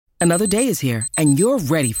Another day is here, and you're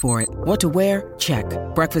ready for it. What to wear? Check.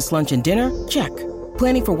 Breakfast, lunch, and dinner? Check.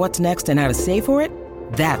 Planning for what's next and how to save for it?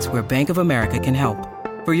 That's where Bank of America can help.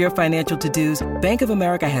 For your financial to-dos, Bank of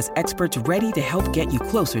America has experts ready to help get you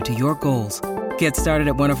closer to your goals. Get started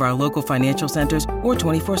at one of our local financial centers or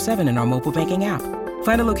 24/7 in our mobile banking app.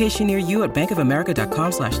 Find a location near you at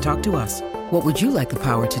bankofamerica.com/talktous. What would you like the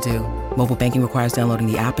power to do? Mobile banking requires downloading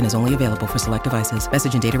the app and is only available for select devices.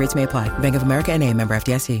 Message and data rates may apply. Bank of America N.A., member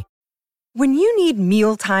FDIC. When you need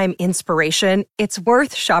mealtime inspiration, it's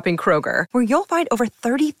worth shopping Kroger, where you'll find over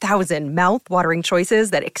 30,000 mouth-watering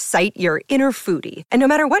choices that excite your inner foodie. And no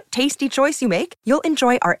matter what tasty choice you make, you'll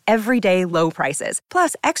enjoy our everyday low prices,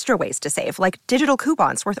 plus extra ways to save, like digital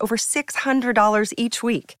coupons worth over $600 each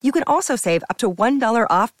week. You can also save up to $1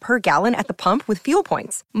 off per gallon at the pump with fuel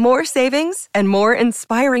points. More savings and more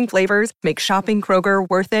inspiring flavors make shopping Kroger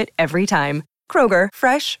worth it every time. Kroger,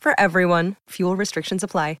 fresh for everyone. Fuel restrictions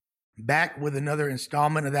apply. Back with another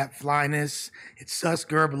installment of that flyness. It's Sus,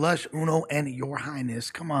 Gerb, Lush, Uno, and Your Highness.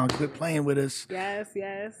 Come on, quit playing with us. Yes,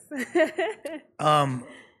 yes.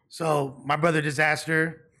 So my brother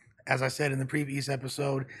Disaster, as I said in the previous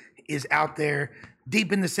episode, is out there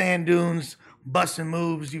deep in the sand dunes, busting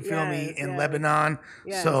moves, you feel me, in Lebanon.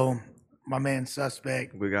 Yes. So my man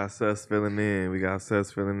Suspect. We got Sus filling in.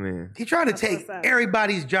 He tried to take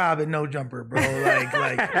everybody's job at No Jumper, bro. Like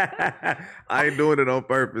I ain't doing it on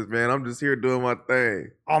purpose, man. I'm just here doing my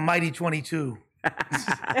thing. Almighty 22.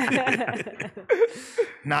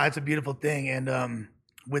 Nah, it's a beautiful thing. And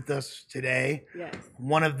with us today,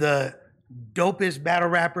 one of the dopest battle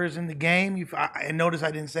rappers in the game. And notice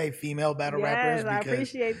I didn't say female battle rappers. Yes, I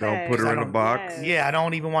appreciate that. Don't put her in a box. Yes. Yeah, I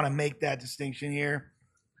don't even want to make that distinction here.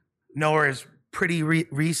 Know her as Pretty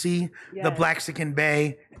Reese, the Blaxican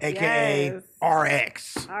Bay, a.k.a.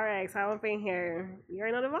 RX. RX, how I'm been here. You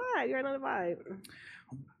already know the vibe.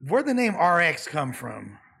 Where'd the name RX come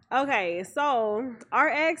from? Okay, so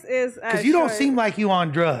RX is... Because you don't seem like you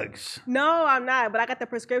on drugs. No, I'm not, but I got the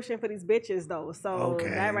prescription for these bitches, though. So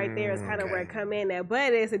that right there is kind of where it come in at.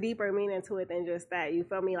 But it's a deeper meaning to it than just that. You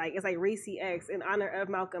feel me? Like, it's like Reese X in honor of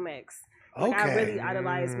Malcolm X. Like, I really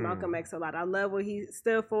idolize Malcolm X a lot. I love what he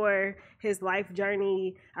stood for, his life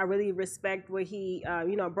journey. I really respect what he,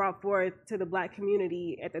 brought forth to the Black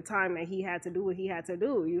community at the time that he had to do what he had to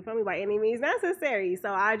do. You feel me? By any means necessary.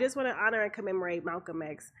 So I just want to honor and commemorate Malcolm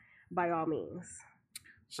X by all means.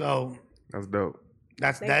 So that's dope.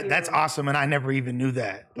 That's awesome, and I never even knew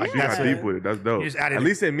that. Like, you got deep with it. That's dope. At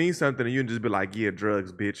least it means something, and you can just be like, "Yeah,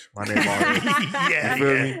 drugs, bitch. My name RX." Yeah, you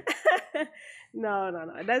feel me? No.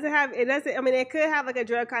 It doesn't. I mean, it could have like a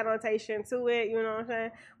drug connotation to it. You know what I'm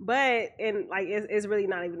saying? But it's really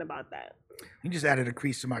not even about that. You just added a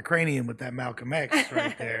crease to my cranium with that Malcolm X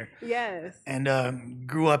right there. Yes. And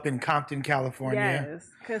grew up in Compton, California. Yes.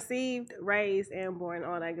 Conceived, raised, and born,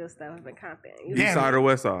 all that good stuff in Compton. East side or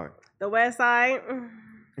west side? The west side.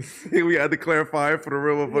 We had to clarify it for the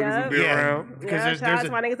real motherfuckers who be around. Because there's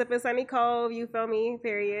my niggas up in Sunny Cove. You feel me?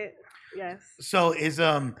 Period. Yes. So is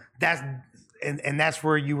that's. And that's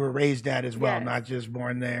where you were raised at as well, not just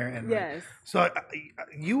born there. And yes. So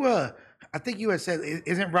you I think you had said,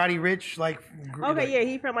 isn't Roddy Ricch like? Okay, yeah,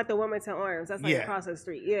 he from like the Wilmington Arms. That's like across the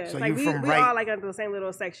street. Yeah, so like we all like under the same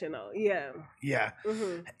little section though. Yeah. Yeah.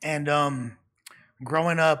 Mm-hmm. And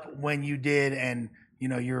growing up when you did, and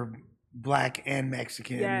you're Black and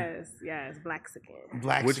Mexican. Yes, Blaxican.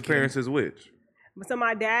 Which parents is which? So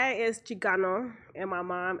my dad is Chicano and my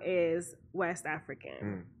mom is West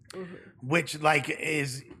African. Mm-hmm. Which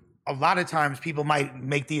is a lot of times people might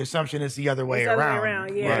make the assumption it's the other way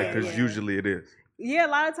around. Yeah, right, because usually it is. Yeah, a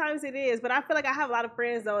lot of times it is, but I feel like I have a lot of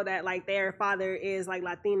friends though that like their father is like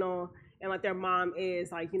Latino and like their mom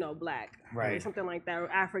is like Black, right, or something like that, or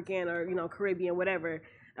African, or Caribbean, whatever.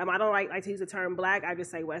 I don't like to use the term Black. I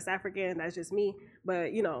just say West African. That's just me,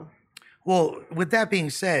 but Well, with that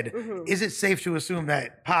being said, is it safe to assume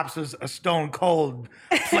that Pops is a stone cold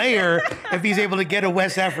player if he's able to get a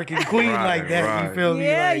West African queen like that? Right. You feel me?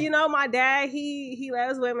 Yeah, my dad, he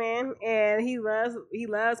loves women and he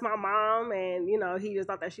loves my mom, and he just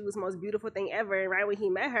thought that she was the most beautiful thing ever. And right when he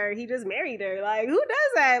met her, he just married her. Like, who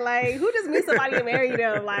does that? Like, who just meets somebody and marry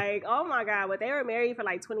them? Like, oh my God! But they were married for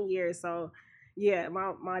like 20 years, so. Yeah,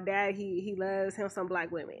 my dad, he loves him some Black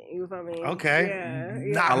women. You feel me?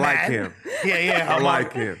 Okay. Yeah. I like him. Yeah. I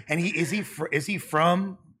like him. And is he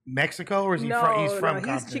from Mexico, or is he from? He's from.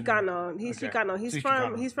 He's Chicano. He's okay.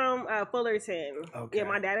 Chicano. He's from Fullerton. Okay. Yeah,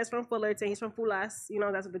 my dad is from Fullerton. He's from Fulas.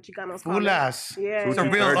 That's what the Chicanos call Fulas. it. Yeah. So it's a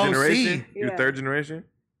real third OC. Generation? Yeah. You're third generation?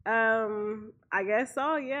 I guess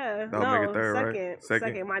so, yeah. That'll make it third, second. right?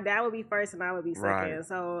 Second. My dad would be first and I would be second. Right.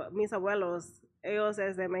 So mis abuelos Ellos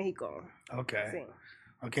es de Mexico. Okay. Sí.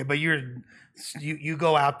 Okay, but you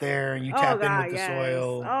go out there and you tap in with the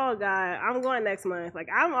soil. Oh God, I'm going next month. Like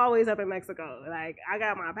I'm always up in Mexico. Like I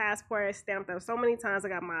got my passport stamped up so many times. I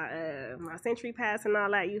got my my Century Pass and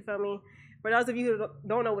all that. You feel me? For those of you who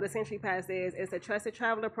don't know what a Century Pass is, it's a trusted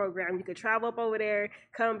traveler program. You could travel up over there,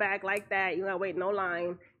 come back like that. You don't wait no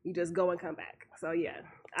line. You just go and come back. So yeah.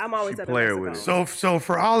 I'm always up in Mexico. So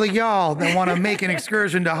for all of y'all that want to make an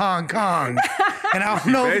excursion to Hong Kong, and I don't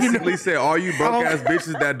know, basically said all you broke ass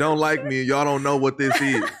bitches that don't like me, y'all don't know what this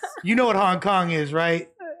is. You know what Hong Kong is, right?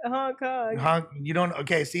 Hong Kong. You don't.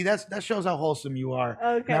 Okay, see that shows how wholesome you are.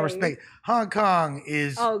 Okay. And I respect. Hong Kong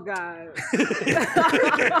is. Oh God.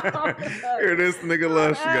 Here this nigga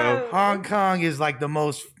Lush go. Hong Kong is like the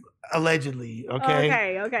most. Allegedly,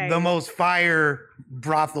 okay. The most fire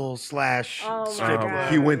brothel / strip club.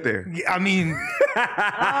 He went there. I mean, oh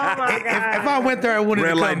my God. If I went there, I wouldn't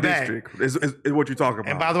Red come light back. district is what you're talking about.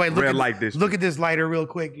 And by the way, Red light district. Look at this lighter real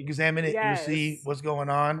quick. Examine it. Yes. You see what's going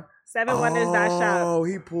on. 7wonders.shop. Oh,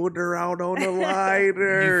 he pulled her out on the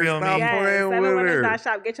lighter. You feel me? Stop playing with her.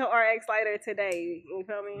 7wonders.shop. Get your RX lighter today. You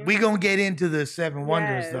feel me? We gonna get into the 7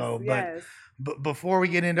 Wonders though, but before we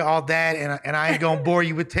get into all that, and I ain't gonna bore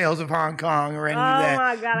you with tales of Hong Kong or any of that. Oh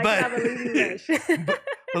my God, I can't believe that shit. But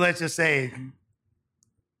let's just say,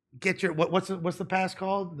 get your what's the pass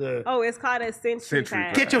called? It's called a Century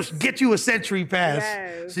Pass. Get you a Century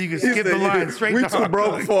Pass so you can skip the line straight to Hong Kong. We too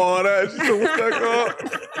broke for all that. So what's that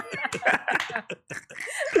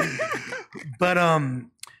called? But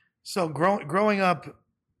so growing up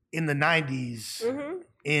in the 90s. Mm-hmm.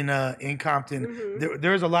 In Compton,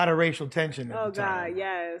 there was a lot of racial tension at the time. God,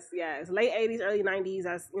 yes. Late 80s, early 90s,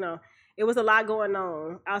 it was a lot going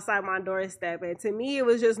on outside my doorstep. And to me, it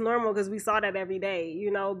was just normal because we saw that every day,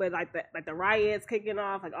 but like the riots kicking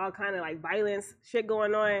off, like all kind of like violence shit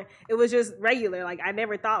going on. It was just regular. Like I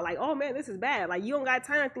never thought like, oh man, this is bad. Like you don't got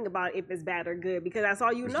time to think about if it's bad or good because that's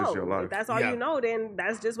all you know. If that's all you know, then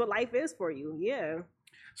that's just what life is for you. Yeah.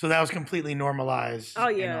 So that was completely normalized. Oh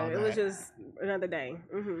yeah, it was just another day.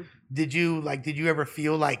 Mm-hmm. Did you ever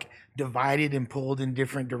feel like divided and pulled in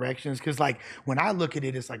different directions? Because like when I look at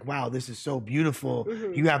it, it's like, wow, this is so beautiful.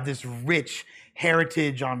 Mm-hmm. You have this rich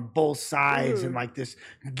heritage on both sides, and like this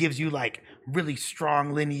gives you like really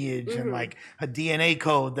strong lineage and like a DNA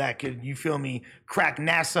code that could, you feel me, crack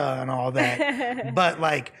NASA and all that. But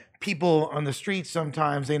like people on the streets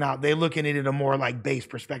sometimes they looking at it a more like base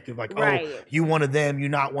perspective, like oh, you one of them, you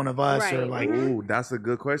not one of us, or like. Ooh, that's a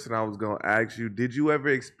good question. I was gonna ask you. Did you ever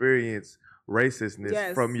experience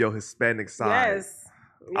racistness from your Hispanic side? Yes.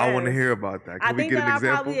 I want to hear about that. Can we get an example?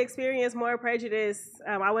 I probably experienced more prejudice.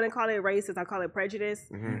 I wouldn't call it racist. I call it prejudice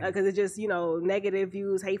because it's just, negative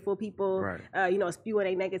views, hateful people,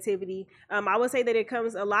 spewing their negativity. I would say that it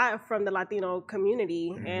comes a lot from the Latino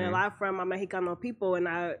community and a lot from my Mexicano people. And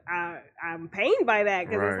I'm pained by that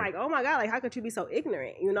because it's like, oh my God, like how could you be so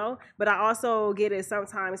ignorant, But I also get it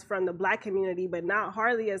sometimes from the Black community, but not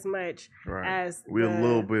hardly as much as we're a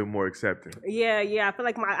little bit more accepting. Yeah. I feel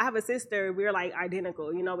like I have a sister. We're like identical.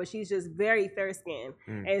 But she's just very fair skinned.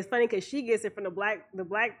 And it's funny because she gets it from the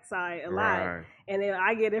black side a lot. And then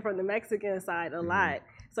I get it from the Mexican side a lot.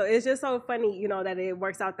 So it's just so funny, that it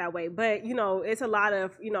works out that way. But, it's a lot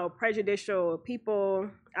of, prejudicial people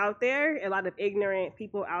out there, a lot of ignorant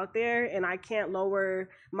people out there, and I can't lower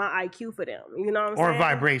my IQ for them. You know what I'm saying? Or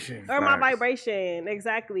vibration. Or my vibration,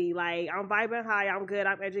 exactly. Like, I'm vibing high, I'm good,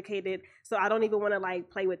 I'm educated, so I don't even want to, like,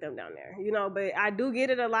 play with them down there, But I do get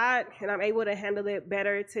it a lot, and I'm able to handle it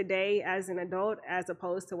better today as an adult as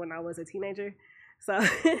opposed to when I was a teenager. So...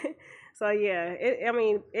 So yeah,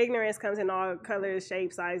 ignorance comes in all colors,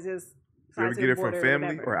 shapes, sizes. You ever get it from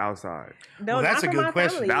family or outside? No, well, that's a good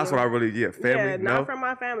question. Family. That's what I really family. Not from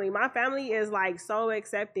my family. My family is like so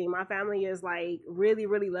accepting. My family is like really,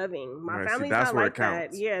 really loving. My family's not like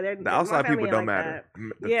that. Yeah, the outside people don't matter.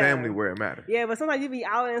 The family where it matters. Yeah, but sometimes you be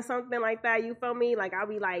out in something like that. You feel me? Like I'll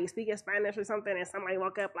be like speaking Spanish or something, and somebody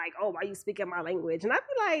walk up like, "Oh, why you speaking my language?" And I be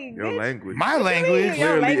like, "Your language, my language."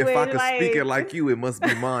 Clearly, if I could speak it like you, it must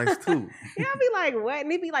be mine too. Yeah, I'll be like, "What?"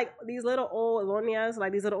 And it be like these little old lonias,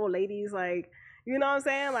 like these little old ladies, like. You know what I'm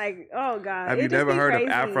saying? Like, oh God. Have you never heard of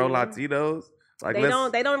Afro Latinos? Like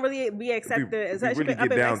they don't really be accepted. Especially really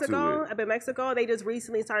up in Mexico, they just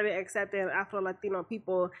recently started accepting Afro Latino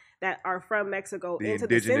people that are from Mexico into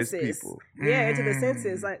the census. People. Yeah, into the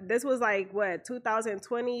census. Like this was like what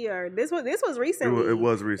 2020 or this was recently. It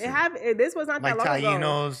was recent. This was not like that long ago.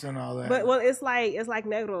 Tainos and all that. But it's like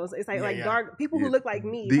negros. It's like dark people who look like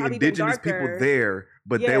me. The indigenous people there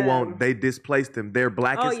but they displaced them. They're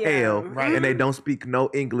black as hell, and they don't speak no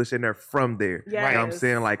English, and they're from there. You know what I'm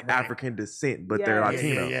saying? Like African descent, but they're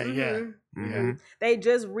Latino. Mm-hmm. They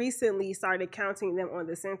just recently started counting them on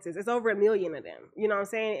the census. It's over 1 million of them. You know what I'm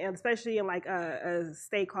saying? And especially in like a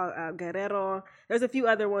state called Guerrero. There's a few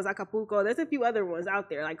other ones, Acapulco. There's a few other ones out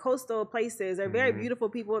there, like coastal places. They're very beautiful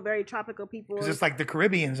people, very tropical people. Because it's like the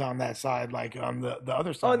Caribbean's on that side, like on the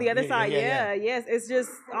other side. On the other side, yes. It's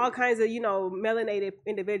just all kinds of, melanated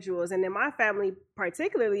individuals. And in my family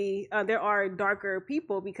particularly, there are darker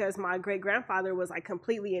people because my great-grandfather was like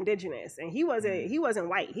completely indigenous. And he wasn't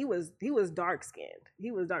white. He was dark skinned.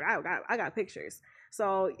 He was dark. I got pictures.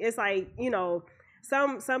 So it's like,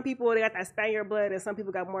 some people, they got that Spaniard blood, and some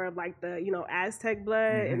people got more of like the, Aztec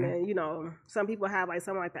blood. And then, some people have like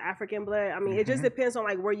some like the African blood. I mean, it just depends on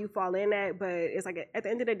like where you fall in at, but it's like at the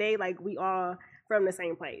end of the day, like we all from the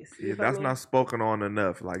same place. Yeah, that's not spoken on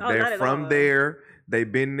enough. Like they're from there. They've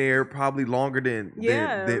been there probably longer than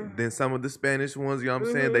some of the Spanish ones. You know what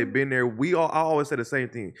I'm saying? They've been there. I always say the same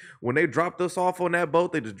thing. When they dropped us off on that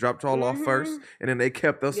boat, they just dropped y'all off first, and then they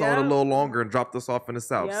kept us on a little longer and dropped us off in the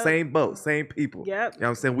South. Same boat, same people. You know what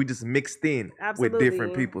I'm saying? We just mixed in with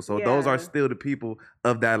different people. So those are still the people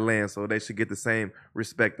of that land. So they should get the same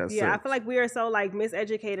respect as such. I feel like we are so like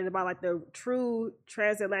miseducated about like the true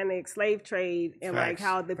transatlantic slave trade and like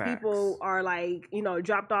how the people are like,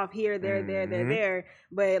 dropped off here, there.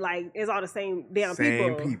 But like it's all the same damn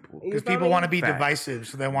people. Because people want to be divisive,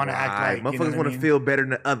 so they want to act like motherfuckers want to feel better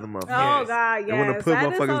than other motherfuckers. Oh God, yes. They want to put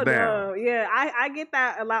motherfuckers down. Yeah, I get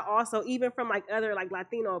that a lot also, even from like other like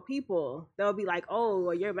Latino people. They'll be like, "Oh,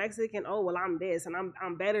 well, you're Mexican. Oh, well, I'm this, and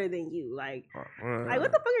I'm better than you." Like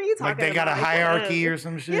what the fuck are you talking about? Like they got a hierarchy or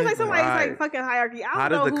some shit. Yeah, like somebody's like fucking hierarchy. How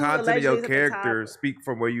does the content of your character speak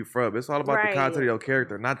from where you from? It's all about the content of your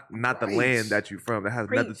character, not the land that you from. It has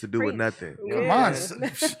nothing to do with nothing. Come on.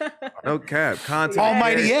 No cap. Content.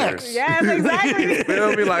 Almighty X. Yes, exactly. You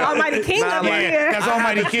feel me? Like Almighty King up here. That's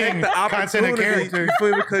Almighty King. The content of character. You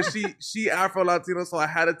feel me? Because she Afro Latino, so I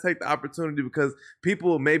had to take the opportunity because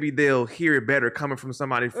people maybe they'll hear it better coming from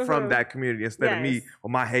somebody from that community instead of me or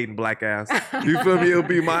my hating black ass. You feel me? It'll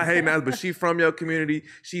be my hating ass, but she from your community.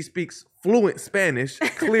 She speaks fluent Spanish,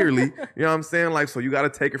 clearly. You know what I'm saying? Like, so you got to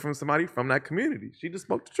take it from somebody from that community. She just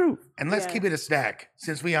spoke the truth. And let's keep it a stack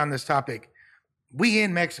since we on this topic. We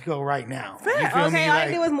in Mexico right now. Okay, all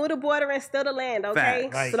I do is move the border and steal the land, okay?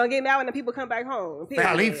 So don't get mad when the people come back home.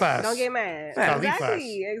 Califas. Don't get mad.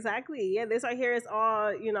 Exactly. Yeah, this right here is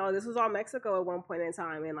all, this was all Mexico at one point in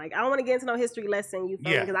time. And like, I don't want to get into no history lesson, you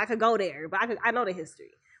feel me? Because I could go there, but I know the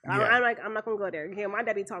history. I'm not gonna go there. Okay, my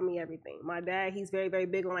daddy taught me everything. My dad, he's very, very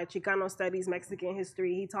big on like Chicano studies, Mexican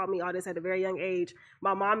history. He taught me all this at a very young age.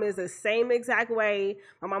 My mom is the same exact way.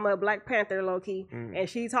 My mama a Black Panther, low key, and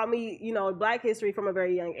she taught me, Black history from a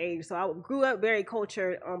very young age. So I grew up very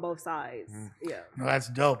cultured on both sides. Yeah, no, that's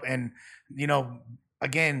dope. And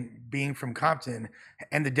again, being from Compton,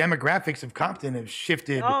 and the demographics of Compton have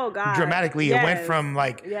shifted dramatically. It went from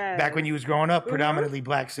back when you was growing up, predominantly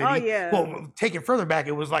black city. Well, take it further back,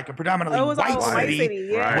 it was like a predominantly white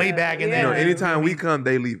city. Way back in there. Anytime we come,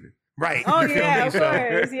 they leaving. Right. Oh yeah, of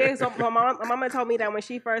course. Yeah. So my mama told me that when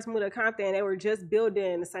she first moved to Compton, they were just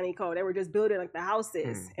building Sunny Cove. They were just building like the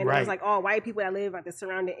houses, and it was like all white people that live at the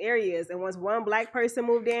surrounding areas. And once one black person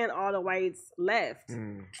moved in, all the whites left.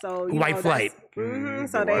 So white flight.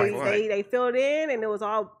 So they filled in, and it was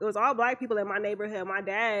all black people in my neighborhood. My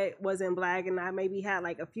dad wasn't black, and I maybe had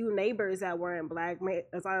like a few neighbors that weren't black.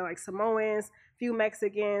 It's all like Samoans, few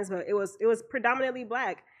Mexicans, but it was predominantly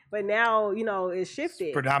black. But now, it's shifted.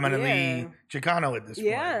 It's predominantly Chicano at this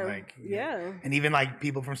point. And even like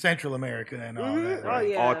people from Central America and all that.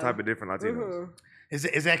 Right? All type of different Latinos. Is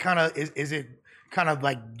it kind of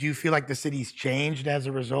like, do you feel like the city's changed as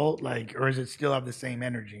a result? Like, or is it still have the same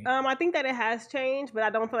energy? I think that it has changed, but I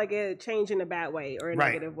don't feel like it changed in a bad way or a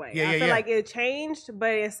negative way. I feel like it changed,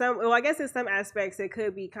 but in I guess in some aspects it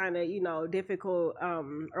could be kind of, difficult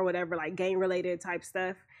or whatever, like gang related type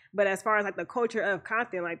stuff. But as far as like the culture of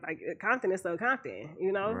Compton, like Compton is still Compton,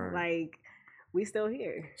 like we still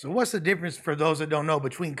here. So what's the difference for those that don't know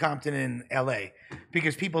between Compton and LA?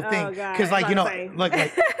 Because people think, because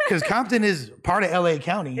because Compton is part of LA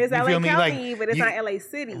County. It's LA County, but it's not LA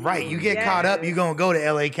City. Right. You get caught up, you're going to go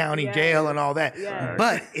to LA County jail and all that.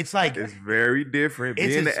 But it's like, it's very different.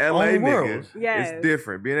 Being an LA nigga, it's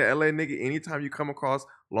different. Being an LA nigga, anytime you come across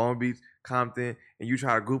Long Beach, Compton, and you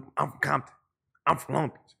try to group, I'm from Compton. I'm from Long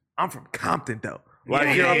Beach. I'm from Compton though.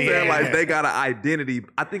 Like, you know what I'm saying? Like, they got an identity.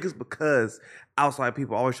 I think it's because outside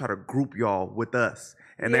people always try to group y'all with us.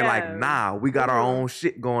 And they're like, nah, we got our own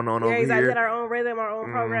shit going on over here. Yeah, we got our own rhythm, our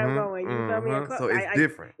own program going. You feel me? So it's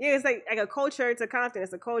different. Yeah, it's like a culture to Compton.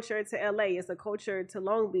 It's a culture to LA. It's a culture to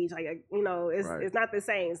Long Beach. Like, it's not the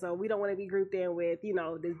same. So we don't want to be grouped in with,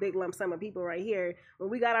 this big lump sum of people right here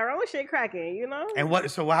when we got our own shit cracking,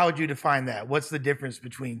 And so how would you define that? What's the difference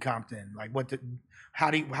between Compton? Like how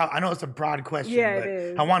I know it's a broad question, but it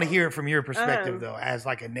is. I want to hear it from your perspective though, as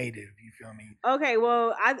like a native, you feel me? Okay,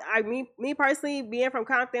 well, me personally, being from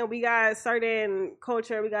Compton, we got certain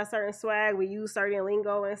culture, we got certain swag, we use certain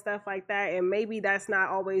lingo and stuff like that, and maybe that's not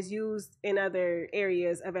always used in other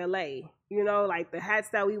areas of LA. Like the hats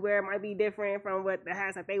that we wear might be different from what the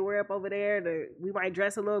hats that they wear up over there. We might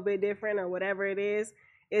dress a little bit different or whatever it is.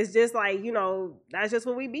 It's just like, that's just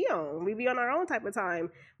what we be on. We be on our own type of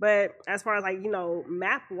time. But as far as like,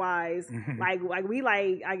 map wise, like we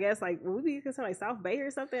like, I guess like, would we be considered like South Bay or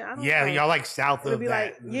something? I don't know. Y'all like south of that.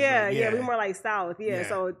 Like, yeah, we more like south. Yeah.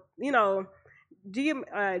 So,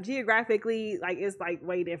 geographically, like it's like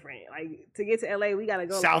way different. Like to get to LA, we gotta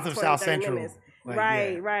go south of South Central. Like,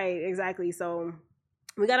 right, exactly. So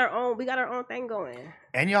we got our own thing going.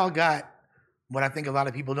 And y'all got what I think a lot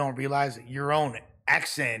of people don't realize, your own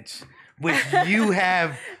accent, which you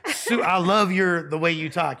have. I love the way you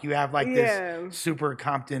talk. You have like this super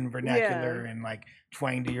Compton vernacular and like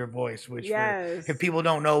twang to your voice, which if people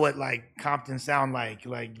don't know what like Compton sound like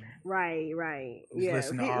right,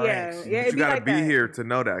 listen to RX. Yeah, you gotta like be here to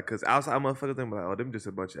know that, because outside motherfuckers think like, oh, them just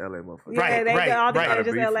a bunch of LA motherfuckers. Right.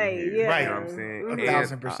 Just LA. Right. You know what I'm saying?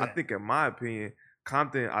 1,000%. I think, in my opinion,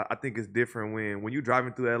 Compton, I think it's different when you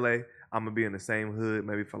driving through LA. I'm gonna be in the same hood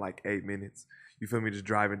maybe for like 8 minutes. You feel me? Just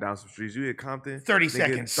driving down some streets. You hit Compton. 30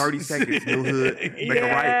 seconds. 30 seconds. New hood. Make a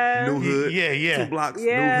right. New hood. Yeah. 2 blocks.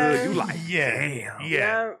 New hood. You like, damn.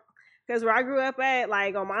 Yeah. Because where I grew up at,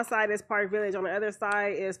 like on my side is Park Village, on the other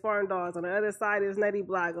side is Farm Dogs, on the other side is Nutty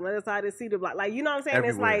Block, on the other side is Cedar Block. Like, you know what I'm saying?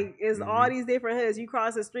 Everywhere. It's like, it's all these different hoods. You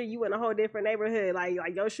cross the street, you in a whole different neighborhood. Like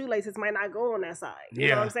your shoelaces might not go on that side. You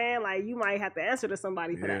know what I'm saying? Like, you might have to answer to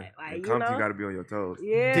somebody for that. Like, you got to be on your toes.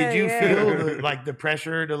 Yeah. Did you feel the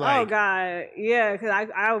pressure to like? Oh God, yeah. Because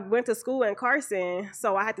I went to school in Carson,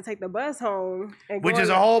 so I had to take the bus home. Which is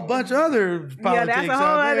a whole bunch of other politics. Yeah,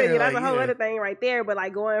 that's a whole other thing right there. But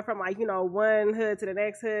like going from like one hood to the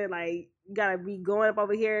next hood, like you gotta be going up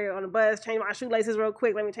over here on the bus, change my shoelaces real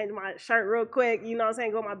quick, let me change my shirt real quick, you know what I'm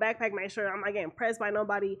saying, go in my backpack, make sure I'm not getting pressed by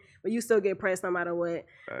nobody, but you still get pressed no matter what.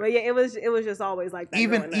 But yeah, it was just always like that.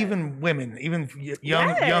 Even women, even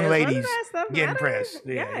young ladies getting pressed.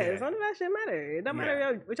 None of that shit matter. It don't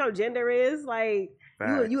matter what your gender is, like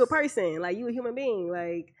you a person, like you a human being.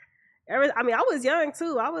 Like I was young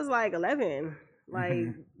too. I was like 11. Like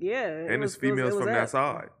and it's females from that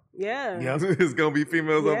side. Yeah. It's gonna be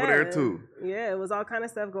females over there too. Yeah, it was all kind of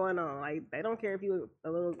stuff going on. Like they don't care if you a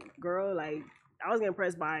little girl. Like I was getting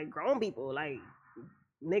pressed by grown people, like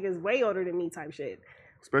niggas way older than me type shit.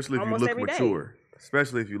 Especially if you look mature.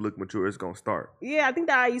 Especially if you look mature, it's gonna start. Yeah, I think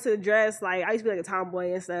that I used to dress like I used to be like a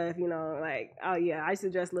tomboy and stuff, like I used to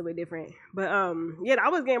dress a little bit different. But I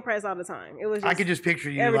was getting pressed all the time. It was just I could just picture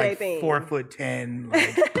you like 4'10".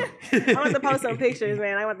 Like. I want to post some pictures,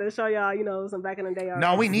 man. I want to show y'all, some back in the day.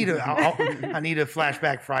 No, we need I need a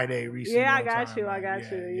Flashback Friday recently. Yeah, I got you.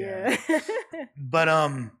 Yeah. But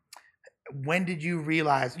when did you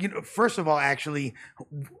realize? First of all, actually,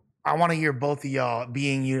 I want to hear both of y'all.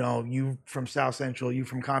 Being you from South Central, you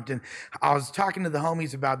from Compton. I was talking to the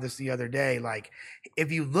homies about this the other day. Like,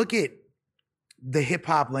 if you look at the hip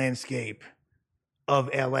hop landscape of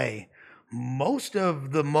LA, most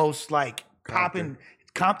like popping.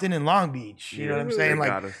 Compton and Long Beach, you know what I'm saying?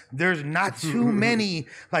 Like, there's not too many,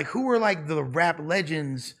 like, who are like the rap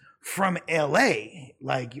legends from LA,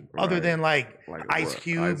 like other than like Ice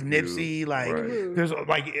Cube, Nipsey, like there's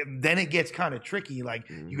like, then it gets kind of tricky. Like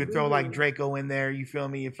you could throw like Draco in there, you feel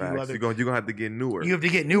me? You're gonna have to get newer. You have to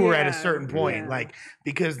get newer at a certain point, like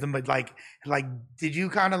because did you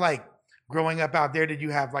kind of like growing up out there? Did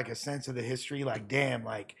you have like a sense of the history? Like, damn,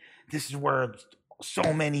 like this is where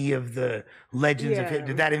so many of the legends of hip,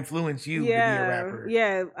 did that influence you to be a rapper?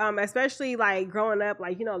 Yeah, especially like growing up,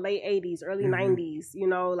 like late 80s, early 90s,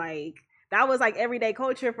 like that was like everyday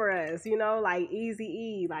culture for us, like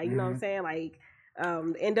Eazy-E, like you know what I'm saying, like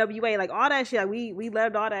NWA, like all that shit, like we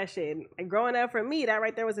loved all that shit. And growing up, for me, that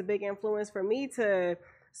right there was a big influence for me to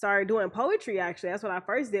started doing poetry. Actually, that's what I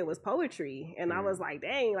first did, was poetry. And I was like,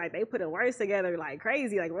 dang, like they putting words together like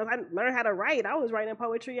crazy. Like once I learned how to write, I was writing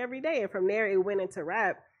poetry every day. And from there it went into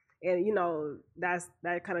rap. And, you know,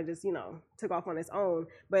 that kind of just, you know, took off on its own.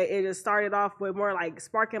 But it just started off with more like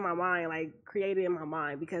sparking my mind, like created in my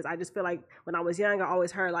mind, because I just feel like when I was young, I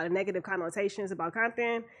always heard a lot of negative connotations about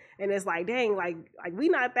Compton. And it's like, dang, like we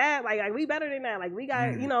not that, like we better than that. Like we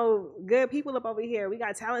got, you know, good people up over here. We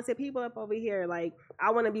got talented people up over here. Like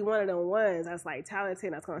I want to be one of them ones that's like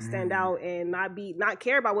talented, that's going to stand out and not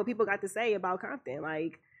care about what people got to say about Compton.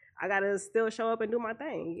 Like I got to still show up and do my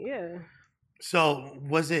thing. Yeah. So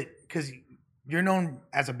was it, because you're known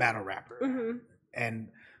as a battle rapper,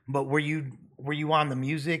 but were you on the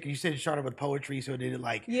music? You said it started with poetry, so did it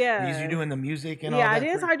like, yeah, you doing the music and all that? Yeah, I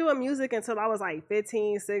didn't start doing music until I was like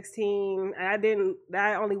 15, 16. And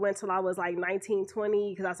that only went till I was like 19,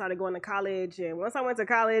 20, because I started going to college. And once I went to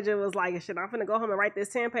college, it was like, shit, I'm finna go home and write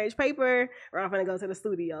this 10-page paper, or I'm finna go to the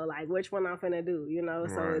studio. Like, which one I'm finna do, you know?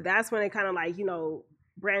 Right. So that's when it kind of like, you know,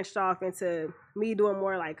 branched off into me doing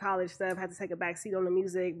more like college stuff, had to take a back seat on the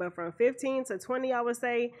music. But from 15 to 20, I would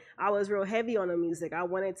say, I was real heavy on the music. I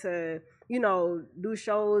wanted to, you know, do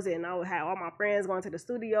shows, and I would have all my friends going to the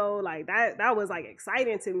studio. Like that was like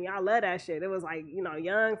exciting to me. I love that shit. It was like, you know,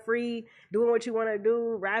 young, free, doing what you want to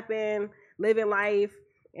do, rapping, living life.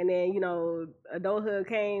 And then, you know, adulthood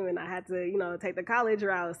came and I had to, you know, take the college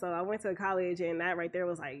route. So I went to college, and that right there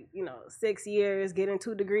was like, you know, 6 years, getting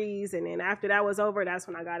 2 degrees. And then after that was over, that's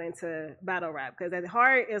when I got into battle rap. Because at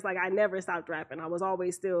heart, it's like I never stopped rapping. I was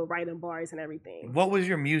always still writing bars and everything. What was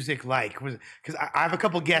your music like? Because I have a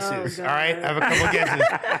couple guesses, all right? I have a couple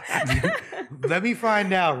guesses. Let me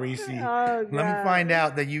find out, Reese. Let me find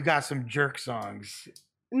out that you got some jerk songs.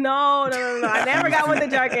 No. I never got with the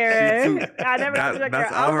jerk era. I never got with the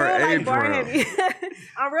jerk era. I'm real like bar heavy.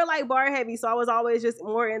 I'm real like bar heavy, so I was always just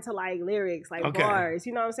more into like lyrics, like bars.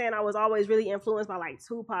 You know what I'm saying? I was always really influenced by like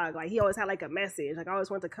Tupac. Like he always had like a message. Like I always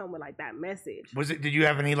wanted to come with like that message. Did you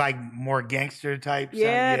have any like more gangster types?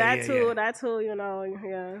 Yeah, that too. You know,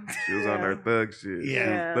 yeah. She was on her thug shit.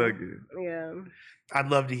 Yeah. She was thugging. Yeah. I'd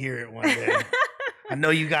love to hear it one day. I know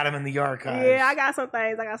you got them in the archives. Yeah, I got some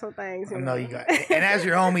things. I know you got. And as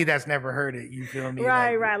your homie that's never heard it, you feel me?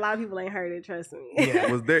 Right. A lot of people ain't heard it. Trust me. Yeah.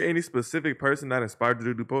 Was there any specific person that inspired you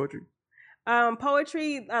to do poetry?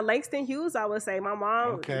 Poetry, Langston Hughes, I would say. My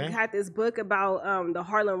mom had this book about the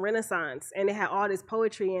Harlem Renaissance, and it had all this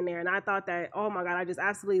poetry in there. And I thought that, oh my God, I just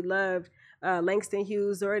absolutely loved Langston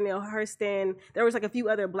Hughes, Zora Neale Hurston. There was like a few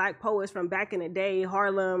other Black poets from back in the day,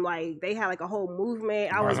 Harlem. Like they had like a whole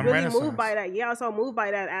movement. I was really moved by that. Yeah, I was so moved by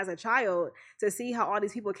that as a child, to see how all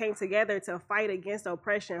these people came together to fight against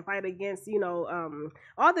oppression, fight against, you know,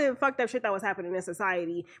 all the fucked up shit that was happening in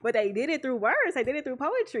society. But they did it through words. They did it through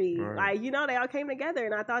poetry. Right. Like, you know, they all came together,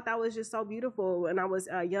 and I thought that was just so beautiful. And I was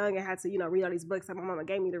young and had to, you know, read all these books that my mama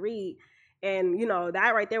gave me to read. And, you know,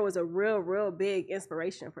 that right there was a real big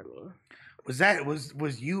inspiration for me.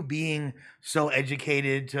 Was you being so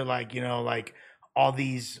educated to like, you know, like all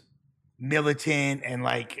these militant and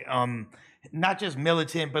like not just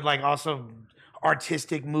militant, but like also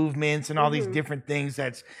artistic movements and all these different things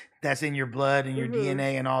that's in your blood and your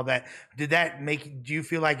DNA and all that. Do you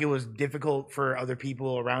feel like it was difficult for other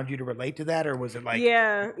people around you to relate to that, or was it like?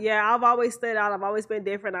 Yeah. I've always stood out. I've always been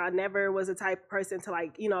different. I never was the type of person to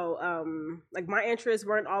like, you know, like my interests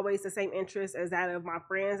weren't always the same interests as that of my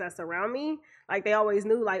friends that surround me. Like they always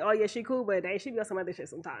knew like, oh yeah, she cool, but she be on some other shit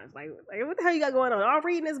sometimes. Like what the hell you got going on? I'm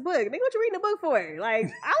reading this book. Nigga, what you reading the book for? Like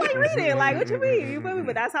I like reading. Like what you mean? You feel me?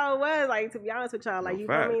 But that's how it was. Like to be honest with y'all, like you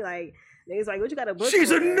feel me? Like niggas like, what you got a book? She's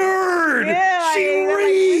for? A nerd. Yeah, like, she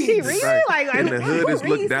reads. She reads. Like in the hood is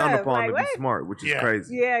looked down upon like, to what? be smart, which is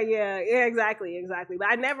crazy. Yeah, exactly. But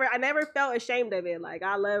I never felt ashamed of it. Like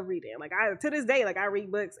I love reading. Like to this day, like I read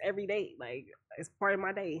books every day. Like it's part of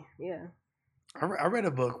my day. Yeah. I read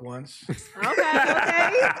a book once. Okay.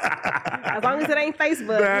 As long as it ain't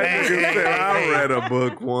Facebook. I read a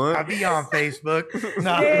book once. I be on Facebook.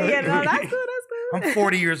 No. Yeah, no, that's cool. I'm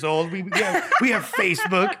 40 years old. We have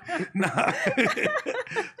Facebook.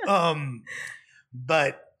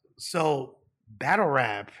 But so battle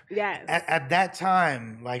rap. Yes. At that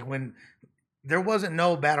time, like when there wasn't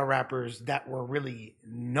no battle rappers that were really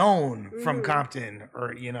known from Compton,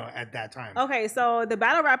 or, you know, at that time. Okay, so the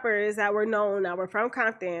battle rappers that were known that were from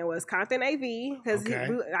Compton was Compton AV, because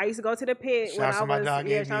I used to go to the pit shout out to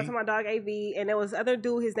my dog AV, and there was other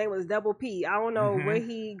dude, his name was Double P. I don't know where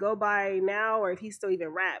he go by now, or if he still even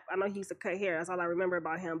rap. I know he used to cut hair. That's all I remember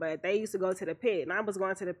about him, but they used to go to the pit, and I was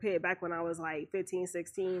going to the pit back when I was like 15,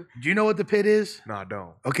 16. Do you know what the pit is? No, I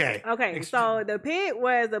don't. Okay, so the pit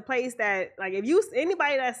was a place that, like, if you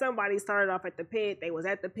anybody that somebody started off at the pit, they was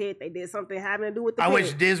was at the pit. They did something having to do with the pit. I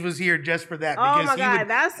wish Diz was here just for that. Oh my God,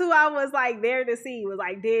 that's who I was like there to see. It was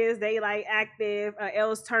like Diz, Daylight, Active,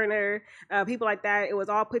 Els Turner, people like that. It was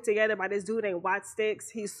all put together by this dude named Watt Sticks.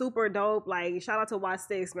 He's super dope. Like, shout out to Watt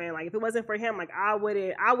Sticks, man. Like, if it wasn't for him, like I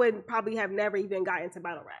would probably have never even got into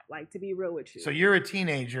battle rap. Like, to be real with you. So you're a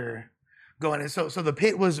teenager. Going in. So the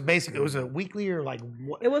pit was basically, it was a weekly or like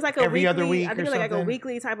it was like a every weekly, other week I think it was like a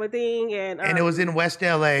weekly type of thing, and it was in West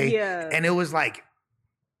LA. Yeah, and it was like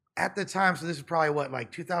at the time. So this is probably what,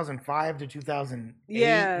 like 2005 to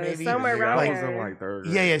 2008, maybe somewhere around there. I was in like third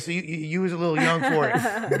grade. Yeah. So you was a little young for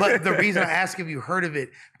it, but the reason I ask if you heard of it,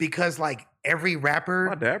 because like every rapper,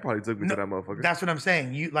 my dad probably took me to that motherfucker. That's what I'm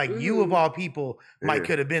saying. You like you of all people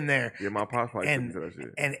could have been there. Yeah, my pops probably took me to that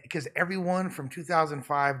shit. And because everyone from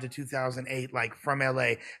 2005 to 2008, like from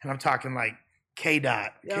LA, and I'm talking like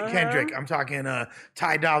K-Dot, Kendrick, I'm talking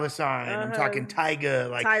Ty Dolla $ign, I'm talking Tyga,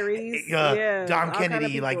 like Tyrese, Dom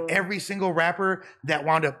Kennedy, like every single rapper that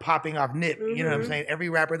wound up popping off Nip, you know what I'm saying? Every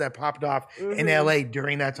rapper that popped off in LA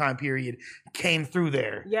during that time period came through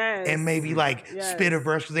there. Yes. And maybe like spit a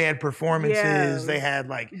verse, because they had performances, they had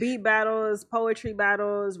like beat battles, poetry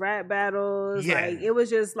battles, rap battles. Like it was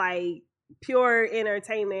just like pure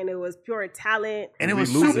entertainment. It was pure talent, and it was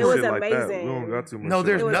amazing. Like we don't got too much. No,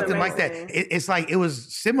 there's nothing like that. It's like it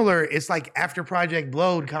was similar. It's like after Project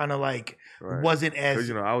Blowed, kind of like wasn't as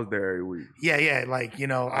I was there every week. Yeah, like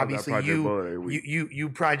obviously you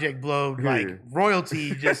Project Blowed like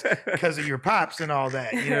royalty just because of your pops and all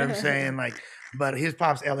that. You know what I'm saying? Like, but his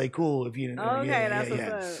pops LA Cool. If you didn't know, that's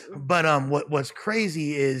what's up. But what's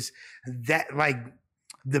crazy is that like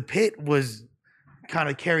the pit was kind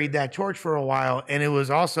of carried that torch for a while, and it was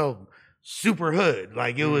also super hood.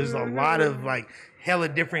 Like it was a lot of like hella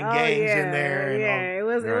different gangs in there. And it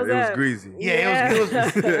was greasy.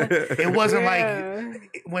 It wasn't like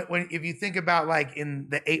when if you think about like in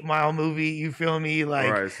the 8 Mile movie, you feel me,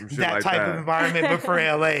 like that like type of environment, but for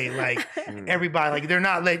LA, like everybody, like they're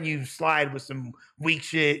not letting you slide with some weak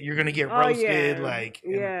shit. You're gonna get roasted,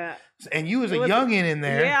 And you was a youngin' in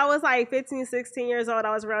there. Yeah, I was like 15, 16 years old.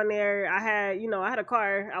 I was around there. I had a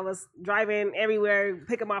car. I was driving everywhere,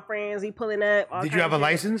 picking my friends. We pulling up. Did you have a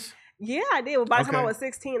license? Yeah, I did. Well, by the time I was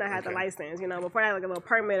 16, I had the license. Before I had like a little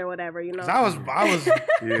permit or whatever. I was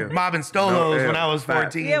mobbing Stolos when I was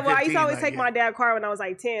 14. Yeah, well, 15, I used to always take my dad's car when I was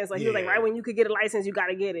like 10. So he was like, right when you could get a license, you got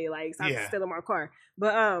to get it. Like, stop stealing my car.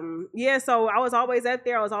 But so I was always up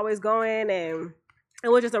there. I was always going, and it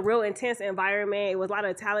was just a real intense environment. It was a lot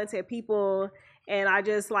of talented people. And I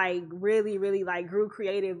just like really, really like grew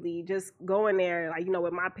creatively just going there, like,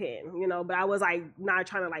 with my pen, but I was like not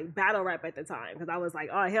trying to like battle rap at the time. Cause I was like,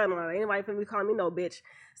 oh hell no, anybody finna be calling me no bitch.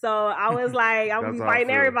 So I was like, I'm gonna be fighting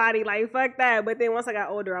everybody, like fuck that. But then once I got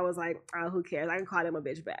older, I was like, oh, who cares? I can call them a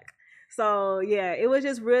bitch back. So yeah, it was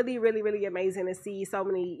just really, really, really amazing to see so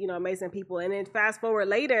many, amazing people. And then fast forward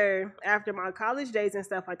later, after my college days and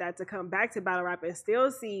stuff like that, to come back to battle rap and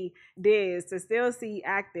still see Diz, to still see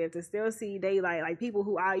Active, to still see Daylight, like people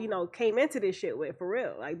who I, came into this shit with for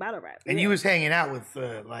real, like battle rap. And you was hanging out with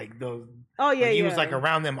like those. Oh yeah, you was like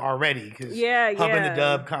around them already, because Hub and the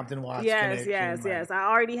Dub, Compton Watts. Yes. I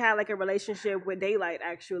already had like a relationship with Daylight.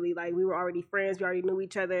 Actually, like we were already friends. We already knew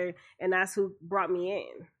each other, and that's who brought me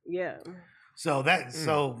in. Yeah. So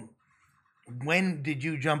when did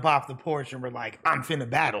you jump off the porch and were like, I'm finna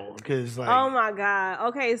battle? Because like, oh my God.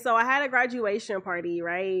 Okay, so I had a graduation party,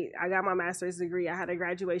 right? I got my master's degree. I had a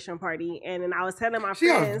graduation party, and then I was telling my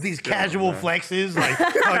friends these casual flexes, like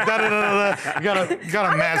got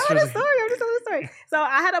a master's. I'm just telling the story. So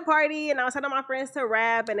I had a party, and I was telling my friends to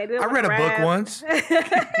rap, and they didn't. I read a book once.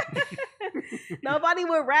 Nobody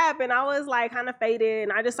would rap, and I was like kind of faded,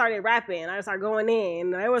 and I just started rapping. I just started going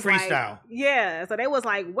in. It was freestyle. Like, so they was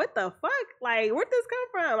like, "What the fuck? Like, where'd this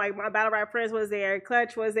come from?" Like my battle rap friends was there,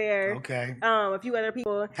 Clutch was there, a few other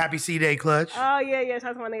people. Happy C-Day, Clutch. Oh yeah,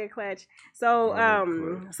 shout out to my nigga Clutch.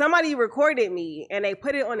 So somebody recorded me, and they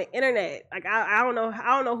put it on the internet. Like I don't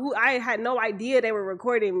know who. I had no idea they were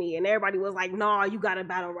recording me, and everybody was like, "Nah, you gotta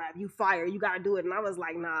battle rap. You fire. You gotta do it." And I was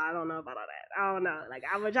like, "Nah, I don't know about all that. I don't know. Like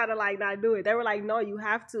I'm gonna try to like not do it." They were like, "No, you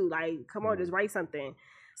have to. Like, come on, just write something."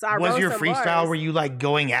 So I wrote your some freestyle? bars. Were you like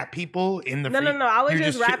going at people in the? No. I was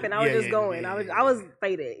just rapping. I was just going. I was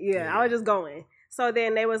faded. Yeah, I was just going. So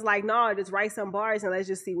then they was like, "No, just write some bars and let's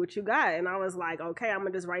just see what you got." And I was like, "Okay, I'm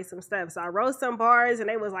gonna just write some stuff." So I wrote some bars, and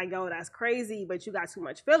they was like, "Yo, that's crazy, but you got too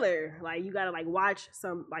much filler. Like, you gotta like watch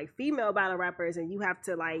some like female battle rappers, and you have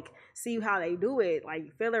to like see how they do it.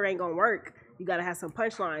 Like, filler ain't gonna work. You gotta have some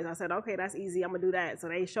punchlines." I said, "Okay, that's easy. I'm gonna do that." So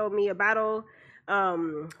they showed me a battle.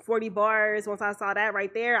 40 bars. Once I saw that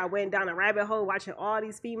right there, I went down a rabbit hole watching all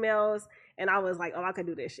these females. And I was like, oh, I could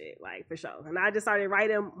do this shit, like, for sure. And I just started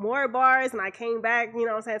writing more bars, and I came back, you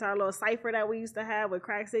know what I'm saying, to our little cipher that we used to have with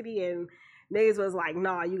Crack City, and niggas was like,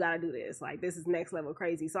 nah, you gotta do this. Like, this is next level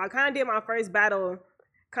crazy. So I kind of did my first battle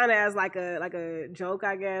kind of as like a joke,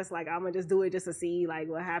 I guess. Like, I'm gonna just do it just to see, like,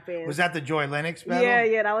 what happens. Was that the Joy Lennox battle?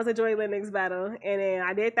 Yeah, that was a Joy Lennox battle. And then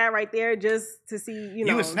I did that right there just to see, you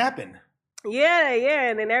know. You was snapping. Yeah,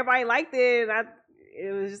 and then everybody liked it, and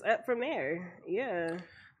it was just up from there. Yeah.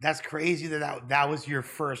 That's crazy that was your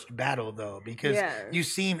first battle though, because you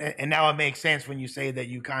seem, and now it makes sense when you say that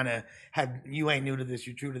you kind of you ain't new to this,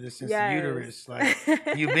 you're true to this since the uterus. Like,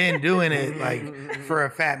 you've been doing it like for a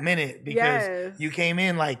fat minute, because you came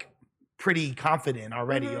in like pretty confident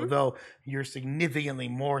already, although you're significantly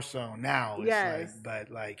more so now. It's but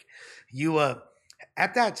like you,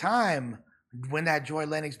 at that time, when that Joy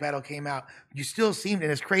Lennox battle came out, you still seemed,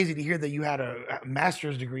 and it's crazy to hear that you had a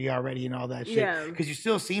master's degree already and all that shit, because you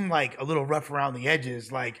still seem like a little rough around the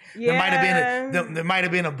edges. Like there might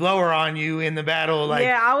have been a blower on you in the battle. Like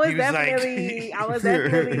I was definitely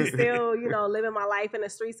still, you know, living my life in the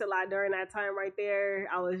streets a lot during that time right there.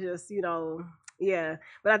 I was just, you know,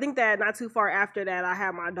 but I think that not too far after that, I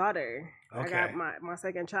had my daughter. Okay. I got my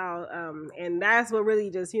second child, and that's what really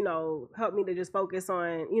just, you know, helped me to just focus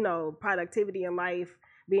on, you know, productivity in life,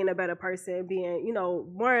 being a better person, being, you know,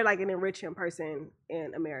 more like an enriching person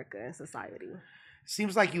in America and society.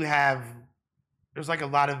 Seems like there's like a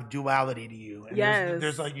lot of duality to you. And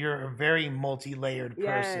there's like, you're a very multi-layered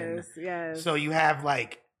person. Yes. So you have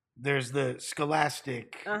like, there's the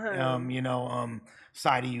scholastic,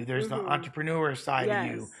 side of you. There's the entrepreneur side of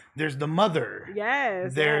you. There's the mother.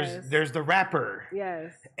 There's the rapper.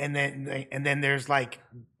 And then there's like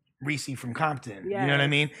Reese from Compton. You know what I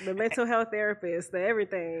mean? The mental health therapist, the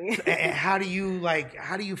everything. And how do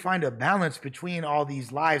you find a balance between all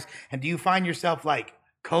these lives? And do you find yourself like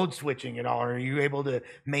code switching at all, or are you able to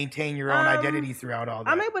maintain your own identity throughout all that?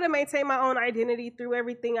 I'm able to maintain my own identity through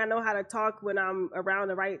everything. I know how to talk when I'm around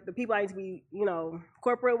the people I need to be, you know,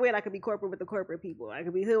 corporate with. I could be corporate with the corporate people. I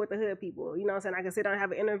could be hood with the hood people. You know what I'm saying? I can sit down and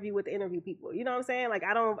have an interview with the interview people. You know what I'm saying? Like,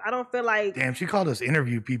 I don't feel like... Damn, she called us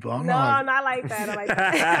interview people. I'm not like that. I like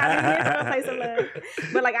that. I didn't place of love.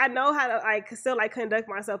 But like, I know how to like still like conduct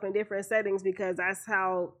myself in different settings, because that's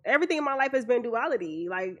how everything in my life has been duality.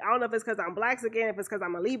 Like, I don't know if it's because I'm Black again, if it's because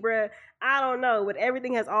I'm a Libra, I don't know, but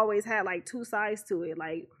everything has always had like two sides to it.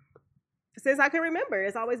 Like, since I can remember,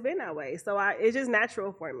 it's always been that way. So it's just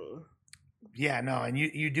natural for me. Yeah, no, and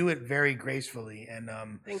you do it very gracefully. And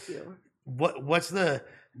thank you.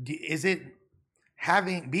 Is it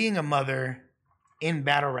being a mother in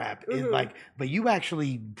battle rap is like, but you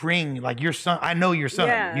actually bring like your son. I know your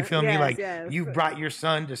son. You feel me? Like you brought your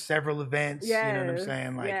son to several events. You know what I'm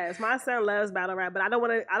saying? Like, my son loves battle rap, but I don't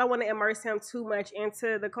want to immerse him too much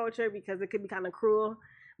into the culture, because it could be kind of cruel.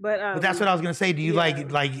 But that's what I was gonna say. Do you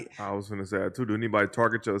like? I was gonna say that too. Do anybody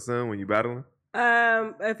target your son when you battling?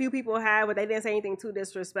 A few people have, but they didn't say anything too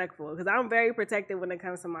disrespectful, because I'm very protective when it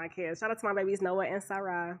comes to my kids. Shout out to my babies Noah and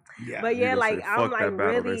Sarah. But like, I'm like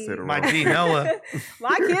really my G Noah.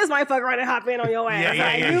 My kids might fuck around and hop in on your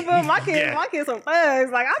ass. You feel my kids some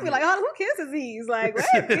thugs. Like, I'll be like, oh, who kisses these? Like,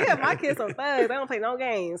 what? Yeah, my kids some thugs. They don't play no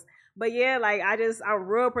games. But yeah, like, I'm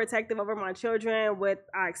real protective over my children, what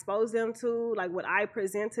I expose them to, like what I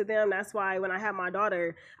present to them. That's why when I had my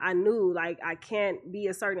daughter, I knew like I can't be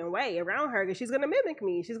a certain way around her, because she's gonna mimic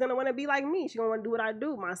me. She's gonna want to be like me. She's gonna want to do what I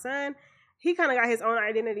do. My son, he kind of got his own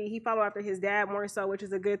identity. He followed after his dad more so, which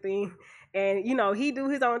is a good thing. And, you know, he do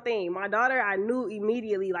his own thing. My daughter, I knew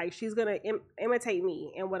immediately, like, she's gonna imitate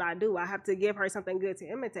me and what I do. I have to give her something good to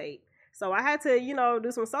imitate. So I had to, you know,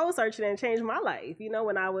 do some soul searching and change my life, you know,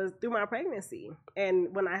 when I was through my pregnancy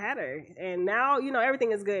and when I had her. And now, you know,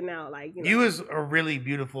 everything is good now. Like, you know. You was a really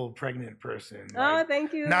beautiful pregnant person. Like,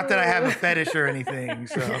 thank you. Not that I have a fetish or anything.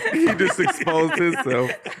 So he just exposed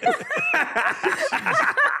himself.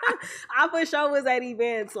 I for sure was at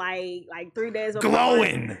events like 3 days before.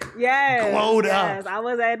 Glowing. Glowed up. I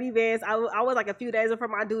was at events. I was like a few days before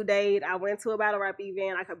my due date. I went to a battle rap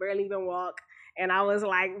event. I could barely even walk. And I was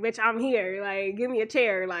like, bitch, I'm here. Like, give me a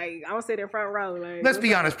chair. Like, I'm sitting in front row. Like, let's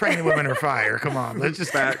be honest, pregnant women are fire. Come on. Let's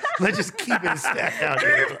just keep it stacked out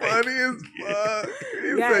here. Funny as fuck.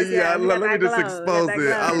 Let me just expose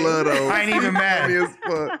it. I love those. I ain't even mad. If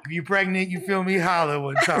you pregnant, you feel me? Holler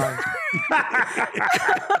one time.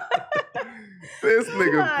 This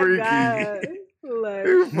nigga freaky.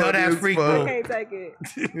 No, that's freaky. I can't take it.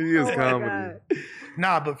 He is comedy.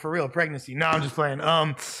 Nah, but for real, pregnancy. No, I'm just playing.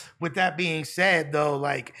 With that being said, though,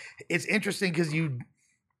 like, it's interesting because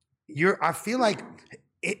I feel like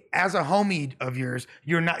as a homie of yours,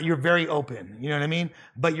 you're very open, you know what I mean?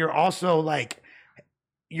 But you're also like,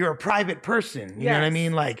 you're a private person, you know what I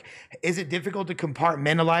mean? Like, is it difficult to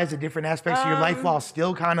compartmentalize the different aspects of your life while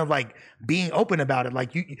still kind of like being open about it?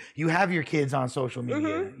 Like you have your kids on social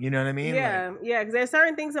media, you know what I mean? Yeah, like, because there's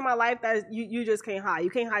certain things in my life that you just can't hide. You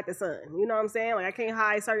can't hide the sun. You know what I'm saying? Like I can't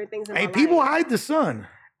hide certain things in my life. Hey, people hide the sun.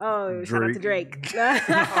 Oh, shout out to Drake. Love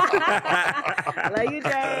you,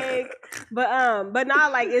 Drake. But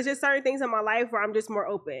not like, it's just certain things in my life where I'm just more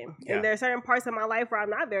open. Yeah. And there are certain parts of my life where I'm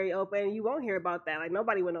not very open. You won't hear about that. Like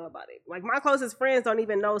nobody will know about it. Like my closest friends don't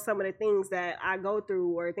even know some of the things that I go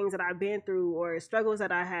through or things that I've been through or struggles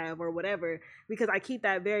that I have or whatever, because I keep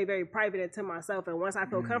that very, very private and to myself. And once I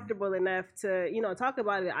feel comfortable enough to, talk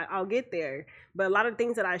about it, I'll get there. But a lot of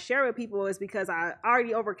things that I share with people is because I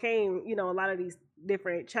already overcame, a lot of these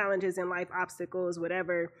different challenges in life, obstacles,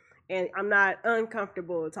 whatever, and I'm not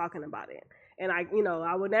uncomfortable talking about it. And I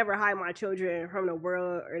would never hide my children from the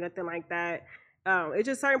world or nothing like that. It's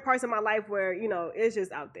just certain parts of my life where, it's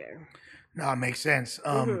just out there. No, it makes sense.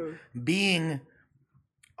 Being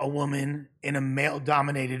a woman in a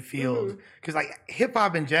male-dominated field, because like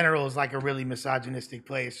hip-hop in general is like a really misogynistic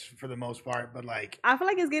place for the most part, but like I feel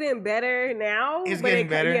like it's getting better now. It's getting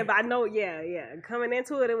better. Yeah, but I know, coming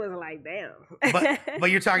into it, it was like, damn. But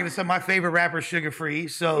you're talking to some of my favorite rappers, Sugar Free,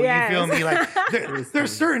 so you feel me? Like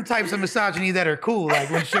there's certain types of misogyny that are cool, like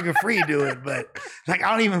when Sugar Free do it, but like I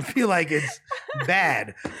don't even feel like it's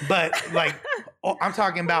bad. But like I'm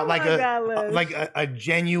talking about a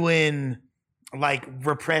genuine like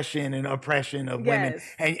repression and oppression of women,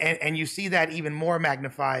 and you see that even more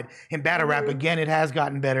magnified in battle rap. Again, it has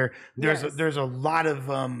gotten better. There's a lot of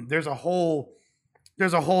there's a whole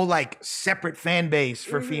like separate fan base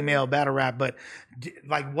for female battle rap. But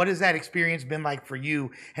like, what has that experience been like for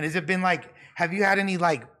you? And has it been like, have you had any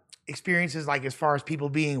like experiences like as far as people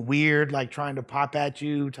being weird, like trying to pop at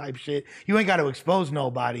you type shit? You ain't got to expose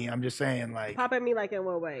nobody. I'm just saying, like, pop at me like in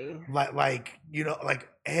what way? Like like,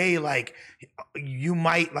 hey, like you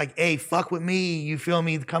might like, hey, fuck with me, you feel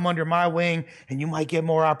me? Come under my wing, and you might get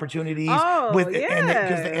more opportunities.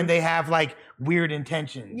 And they have like weird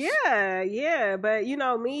intentions. Yeah. But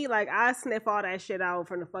me, like I sniff all that shit out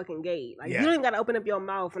from the fucking gate. Like you don't even gotta open up your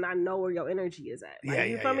mouth, and I know where your energy is at. Like,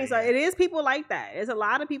 you feel me? So it is people like that. There's a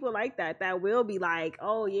lot of people like that will be like,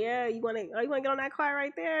 oh yeah, you wanna get on that car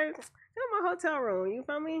right there? Get in my hotel room. You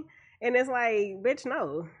feel me? And it's like, bitch,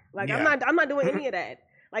 no. Like I'm not doing any of that.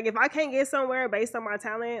 Like, if I can't get somewhere based on my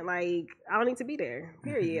talent, like, I don't need to be there,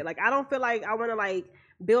 period. Like, I don't feel like I want to, like,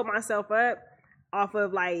 build myself up off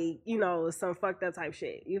of, like, some fucked up type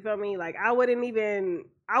shit. You feel me? Like, I wouldn't even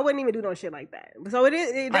do no shit like that. So it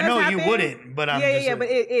does I know happen. You wouldn't, but I'm but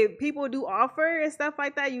if people do offer and stuff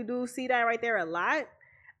like that, you do see that right there a lot,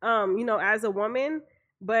 as a woman.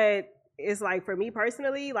 But it's like, for me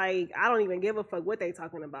personally, like, I don't even give a fuck what they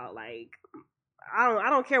talking about. Like, I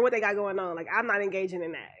don't care what they got going on. Like, I'm not engaging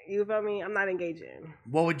in that. You feel me? I'm not engaging.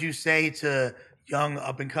 What would you say to young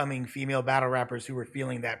up-and-coming female battle rappers who are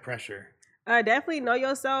feeling that pressure? Definitely know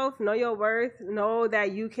yourself, know your worth, know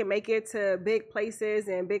that you can make it to big places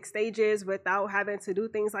and big stages without having to do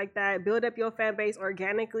things like that. Build up your fan base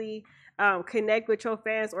organically, connect with your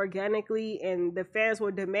fans organically, and the fans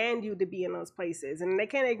will demand you to be in those places, and they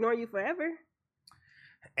can't ignore you forever.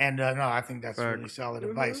 And no, I think that's really solid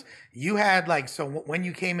advice. You had like, so when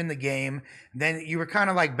you came in the game, then you were kind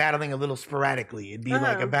of like battling a little sporadically. It'd be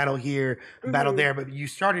like a battle here, a battle there, but you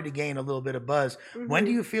started to gain a little bit of buzz. When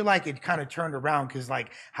do you feel like it kind of turned around? Because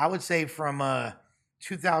like, I would say from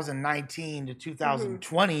 2019 to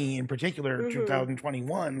 2020 in particular,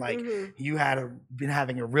 2021, like you had been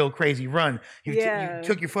having a real crazy run. You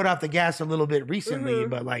took your foot off the gas a little bit recently,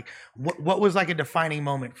 but like, what was like a defining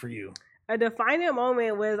moment for you? A defining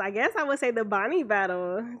moment was, I guess I would say, the Bonnie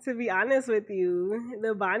battle, to be honest with you.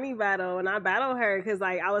 The Bonnie battle, and I battled her because,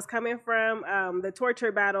 like, I was coming from the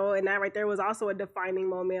Torture battle, and that right there was also a defining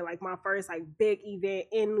moment, like my first, like, big event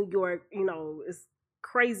in New York. It's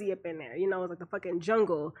crazy up in there. It's like the fucking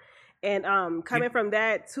jungle. And coming from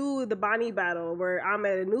that to the Bonnie battle, where I'm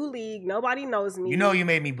at a new league, nobody knows me. You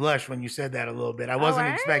made me blush when you said that a little bit. I wasn't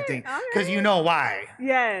expecting, because you know why.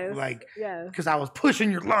 Yes. Like, because I was pushing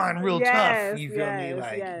your line real tough. You feel me?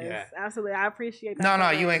 Like, absolutely. I appreciate that. No,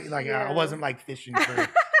 you ain't like, I wasn't like fishing for,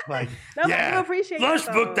 like, no, but you appreciate Lush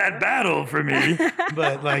booked that battle for me.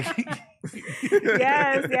 But like,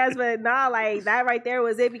 yes, but nah, like that right there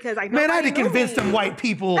was it because like man, I had to convince them white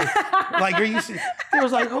people. Like, are you? It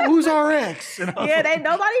was like, who's our ex? Yeah,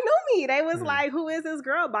 nobody knew me. They was like, who is this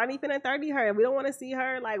girl? Bonnie finna 30 her. We don't want to see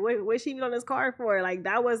her. Like, what's she on this card for? Like,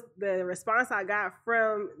 that was the response I got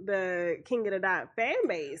from the King of the Dot fan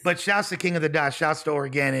base. But shouts to King of the Dot, shouts to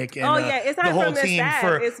Organic, and it's not the whole from the team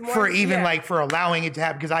for even like for allowing it to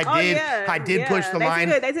happen because I did push the line.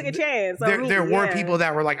 They took a chance. There were people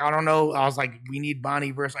that were like, I don't know. I was like, we need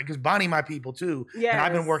Bonnie versus like because Bonnie my people too. Yeah, and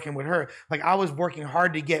I've been working with her. Like I was working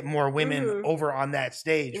hard to get more women over on that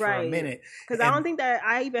stage for a minute. Because I don't think that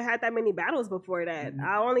I even had that many battles before that.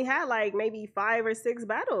 I only had like maybe 5 or 6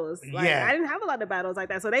 battles. Like, I didn't have a lot of battles like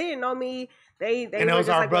that, so they didn't know me. They and it was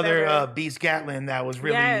our like brother Beast Gatlin that was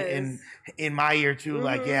really in my ear too.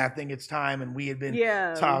 Like, I think it's time, and we had been.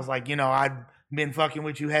 Yeah. So I was like, I'd been fucking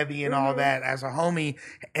with you heavy and all that as a homie,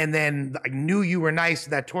 and then I knew you were nice.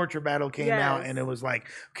 That torture battle came out, and it was like,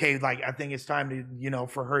 okay, like I think it's time to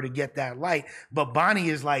for her to get that light. But Bonnie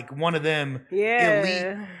is like one of them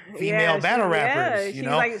elite female battle rappers.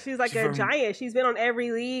 She's like a giant. She's been on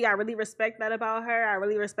every league. I really respect that about her. I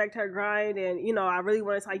really respect her grind, and I really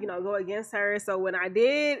wanted to go against her. So when I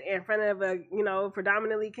did in front of a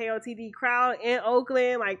predominantly KOTD crowd in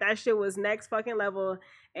Oakland, like that shit was next fucking level.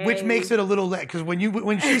 Which makes it a little less because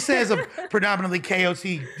when she says a predominantly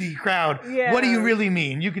KOTD crowd, what do you really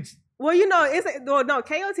mean? You could. Well,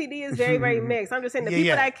 KOTD is very, very mixed. I'm just saying the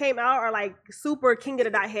people that came out are like super King of the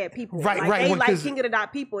Dot head people. Right. They like King of the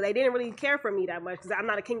Dot people. They didn't really care for me that much because I'm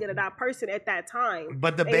not a King of the Dot person at that time.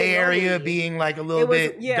 But the Bay Area being like a little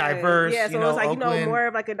bit diverse. Yeah, so it was like, more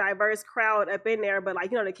of like a diverse crowd up in there. But like,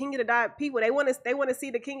 the King of the Dot people, they want to see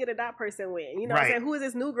the King of the Dot person win. You know what I'm saying? Who is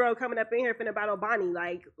this new girl coming up in here finna battle Bonnie?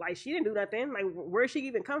 Like she didn't do nothing. Like, where'd she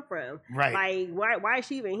even come from? Right. Like, why is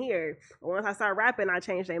she even here? But once I started rapping, I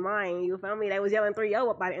changed their mind. You feel me? They was yelling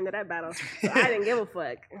 3-0 by the end of that battle. So I didn't give a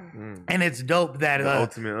fuck. And it's dope that the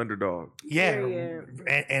ultimate underdog. Yeah.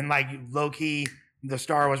 And like low key, the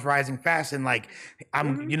star was rising fast, and like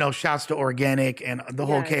shouts to Organic and the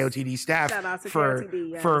whole KOTD staff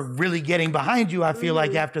for really getting behind you. I feel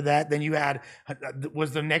like after that, then you had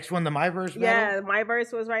was the next one the My Verse battle? Yeah, My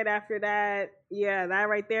Verse was right after that. Yeah, that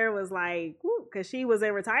right there was like, because she was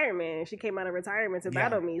in retirement. She came out of retirement to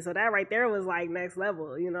battle me. So that right there was like next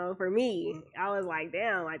level, for me. I was like,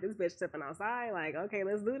 damn, like this bitch stepping outside. Like, okay,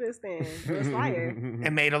 let's do this then. Let's fire.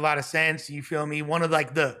 It made a lot of sense. You feel me? One of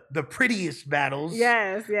like the prettiest battles.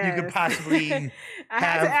 Yes. You could possibly I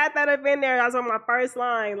had to add that up in there. That was on my first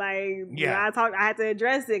line. Like, I had to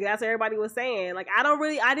address it. That's what everybody was saying. Like,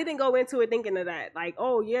 I didn't go into it thinking of that. Like,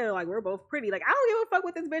 oh yeah, like we're both pretty. Like, I don't give a fuck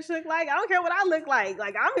what this bitch look like. I don't care what I look like.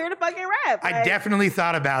 Like, I'm here to fucking rap. I definitely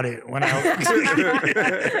thought about it when I was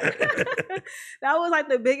that was like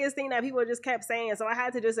the biggest thing that people just kept saying. So I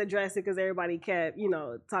had to just address it because everybody kept,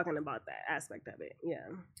 talking about that aspect of it. Yeah.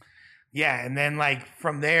 Yeah, and then like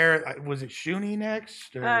from there, was it Shuni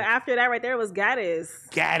next? Or? After that, right there was Gaddis.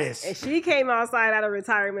 And she came outside out of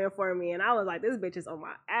retirement for me, and I was like, "This bitch is on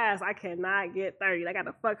my ass. I cannot get 30. I got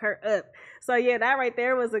to fuck her up." So yeah, that right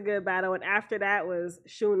there was a good battle. And after that was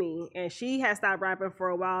Shuni, and she had stopped rapping for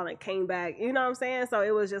a while and came back. You know what I'm saying? So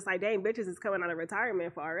it was just like, dang, bitches is coming out of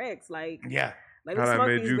retirement for RX. Like, let me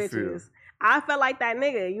smoke these bitches. I felt like that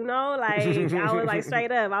nigga, like I was like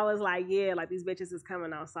straight up. I was like, yeah, like these bitches is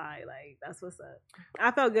coming outside. Like that's what's up. I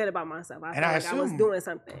felt good about myself. I felt like I was doing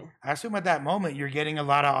something. I assume at that moment you're getting a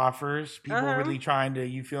lot of offers. People really trying to,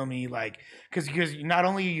 you feel me, like because not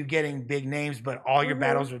only are you getting big names, but all your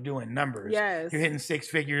battles are doing numbers. Yes, you're hitting 6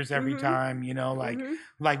 figures every time.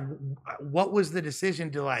 Like what was the decision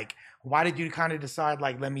to like? Why did you kind of decide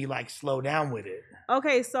like let me like slow down with it?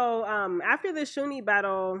 Okay, so after the Shuni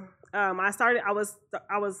battle. I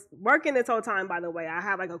was working this whole time, by the way. I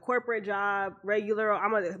have like a corporate job, regular.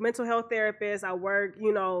 I'm a mental health therapist. I work,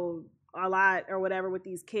 a lot or whatever with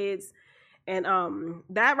these kids. And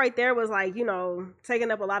that right there was like,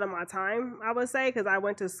 taking up a lot of my time, I would say, because I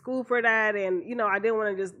went to school for that. And, I didn't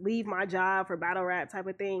want to just leave my job for battle rap type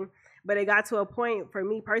of thing. But it got to a point for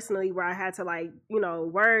me personally where I had to like,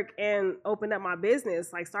 work and open up my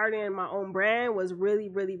business. Like starting my own brand was really,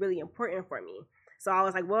 really, really important for me. So I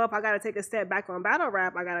was like, well, if I got to take a step back on battle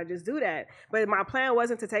rap, I got to just do that. But my plan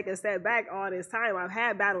wasn't to take a step back all this time. I've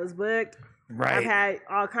had battles booked. Right. I've had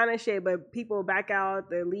all kind of shit, but people back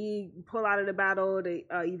out, the league pull out of the battle, the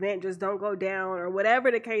event just don't go down or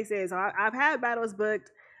whatever the case is. So I've had battles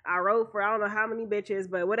booked. I wrote for I don't know how many bitches,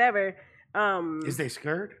 but whatever. Is they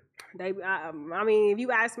scared? I mean, if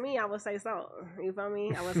you ask me, I would say so. You feel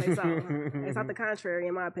me? I would say so. It's not the contrary,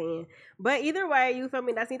 in my opinion. But either way, you feel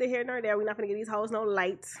me? That's neither here nor there. We're not gonna get these hoes no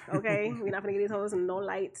lights, okay? We're not gonna get these hoes no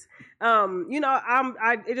lights.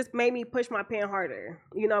 It just made me push my pen harder.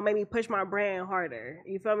 Made me push my brand harder.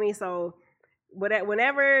 You feel me? So,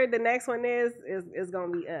 whenever the next one is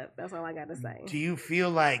gonna be up. That's all I got to say. Do you feel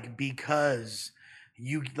like because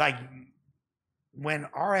you like when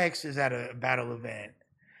RX is at a battle event?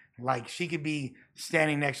 Like she could be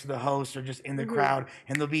standing next to the host or just in the crowd,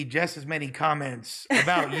 and there'll be just as many comments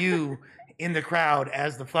about you in the crowd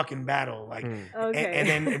as the fucking battle. Like, okay. and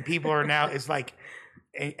then people are now. It's like,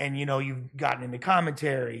 and you've gotten into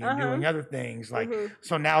commentary and doing other things. Like,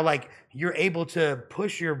 so now like you're able to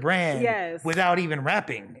push your brand without even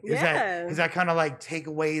rapping. Is that kind of like take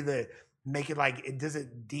away make it like, does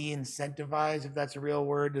it de-incentivize, if that's a real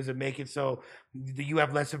word? Does it make it so do you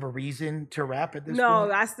have less of a reason to rap at this point? No,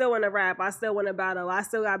 I still want to rap. I still want to battle. I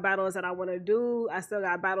still got battles that I want to do. I still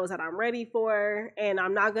got battles that I'm ready for. And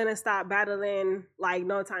I'm not going to stop battling like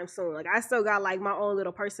no time soon. Like I still got like my own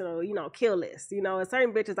little personal, kill list.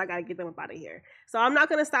 Certain bitches, I got to get them up out of here. So I'm not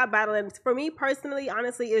going to stop battling. For me personally,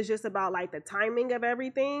 honestly, it's just about like the timing of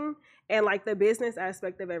everything and like the business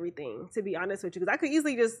aspect of everything, to be honest with you. Because I could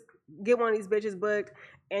easily just get one of these bitches booked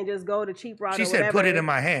and just go the cheap route. She said, put it in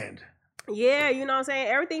my hand. Yeah, you know what I'm saying?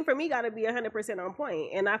 Everything for me got to be 100% on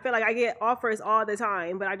point. And I feel like I get offers all the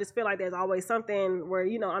time, but I just feel like there's always something where,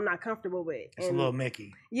 I'm not comfortable with. It's a little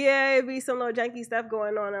Mickey. Yeah, it'd be some little janky stuff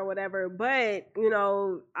going on or whatever. But,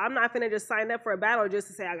 I'm not finna just sign up for a battle just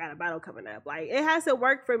to say I got a battle coming up. Like, it has to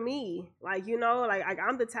work for me. Like,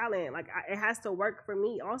 I'm the talent. Like, it has to work for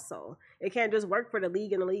me also. It can't just work for the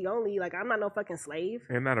league and the league only. Like, I'm not no fucking slave.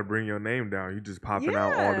 And not to bring your name down. You just popping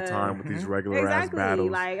out all the time with these regular ass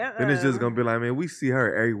battles. Like, then it's just gonna be like, man, we see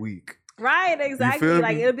her every week. Right, exactly.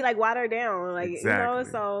 Like it'll be like watered down, like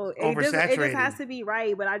exactly. So it just has to be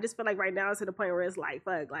right. But I just feel like right now it's to the point where it's like,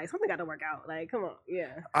 fuck, like something got to work out. Like, come on,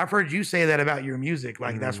 yeah. I've heard you say that about your music.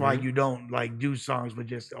 Like that's why you don't like do songs with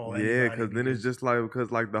just all. Yeah, because then it's just like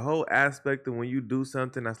like the whole aspect of when you do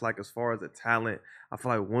something that's like as far as a talent, I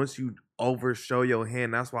feel like once you overshow your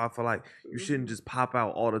hand, that's why I feel like you shouldn't just pop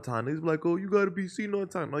out all the time. They be like, oh, you gotta be seen all the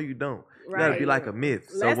time. No, you don't. You gotta be like a myth.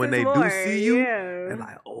 So when they do see you, they're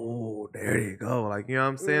like, oh, there you go. Like, you know what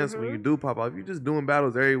I'm saying? So when you do pop out, if you're just doing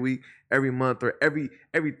battles every week, every month, or every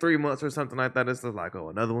 3 months or something like that, it's just like, oh,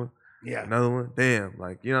 another one. Yeah, another one. Damn,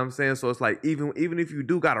 like, you know what I'm saying? So it's like even if you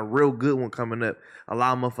do got a real good one coming up, a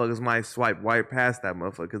lot of motherfuckers might swipe right past that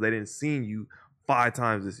motherfucker because they didn't see you 5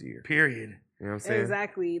 times this year. Period. You know what I'm saying?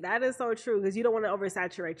 Exactly. That is so true because you don't want to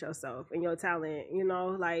oversaturate yourself and your talent,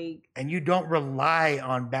 like. And you don't rely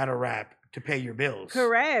on battle rap to pay your bills.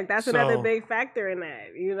 Correct. That's another big factor in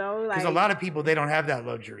that, like. Because a lot of people, they don't have that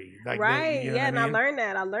luxury. Like, right. And I learned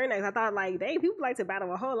that. I learned that. I thought like, dang, people like to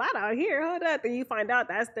battle a whole lot out here. Hold up. Then you find out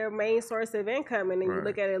that's their main source of income. And then you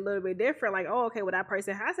look at it a little bit different. Like, oh, okay, well, that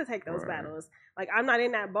person has to take those battles. Like, I'm not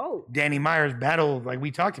in that boat. Danny Myers battle, like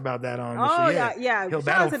we talked about that on the show. Yeah. He'll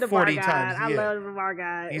battle 40 times. I love the bar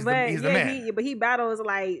guy. He's the man. He battles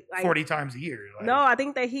like 40 times a year. Like. No, I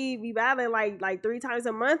think that he be battling like 3 times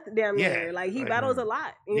a month damn near. Like, he battles a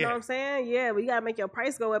lot. You know what I'm saying? Yeah, but you gotta make your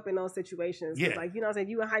price go up in those situations. Yeah. Like, you know what I'm saying?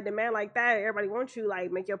 If you in high demand like that, everybody wants you,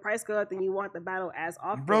 like, make your price go up, then you want the battle as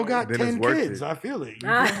often. Bro got 10 kids. I feel it.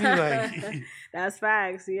 You feel me? Like, that's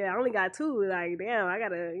facts. Yeah, I only got 2. Like, damn, I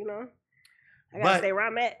gotta, I gotta stay where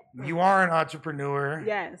I'm at. You are an entrepreneur.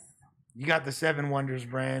 Yes. You got the 7 Wonders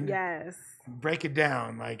brand. Yes. Break it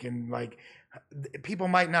down, people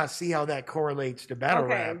might not see how that correlates to battle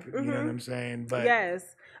rap. You know what I'm saying? But yes.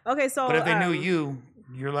 Okay, so but if they knew you,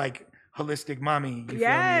 you're like holistic mommy.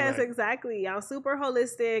 Yes, exactly. I'm super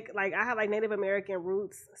holistic. Like, I have like Native American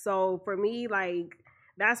roots. So for me, like,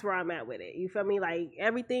 that's where I'm at with it. You feel me? Like,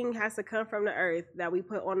 everything has to come from the earth that we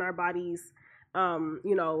put on our bodies.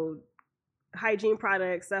 Hygiene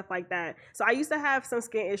products, stuff like that. So I used to have some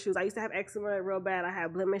skin issues. I used to have eczema real bad. I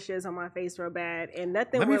had blemishes on my face real bad, and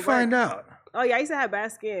nothing would work. Let me find out. Oh yeah, I used to have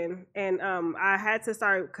bad skin, and I had to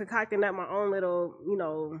start concocting up my own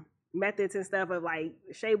little, methods and stuff of like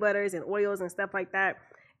shea butters and oils and stuff like that.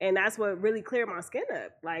 And that's what really cleared my skin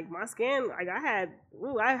up. Like, my skin, like, I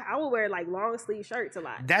would wear like long sleeve shirts a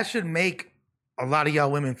lot. That should make a lot of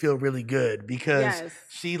y'all women feel really good because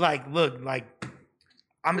she look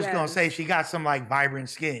I'm just gonna say she got some like vibrant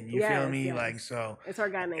skin. You feel me? Yes. Like so. It's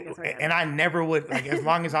organic. It's organic. And I never would like as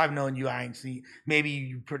long as I've known you, I ain't seen. Maybe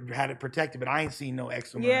you had it protected, but I ain't seen no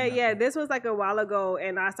eczema. Yeah. This was like a while ago,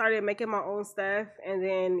 and I started making my own stuff, and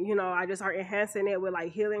then I just started enhancing it with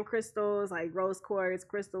like healing crystals, like rose quartz,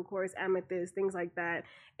 crystal quartz, amethyst, things like that.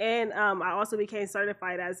 And I also became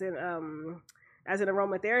certified as an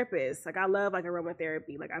aromatherapist. Like I love like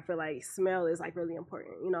aromatherapy. Like I feel like smell is like really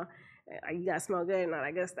important. You gotta smell good and all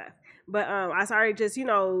that good stuff. But I started just,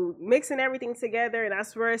 mixing everything together, and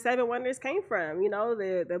that's where Seven Wonders came from.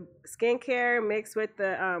 The skincare mixed with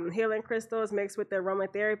the healing crystals, mixed with the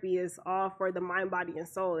aromatherapy is all for the mind, body, and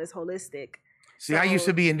soul. It's holistic. See, I used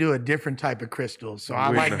to be into a different type of crystal, so I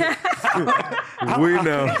like. We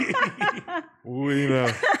know. We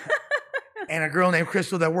know. And a girl named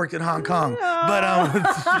Crystal that worked in Hong Kong. But this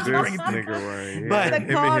nigga right. But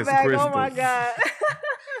the callback, oh my God.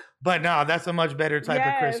 But no, that's a much better type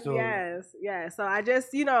of crystal. Yes. So I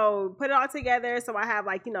just, put it all together. So I have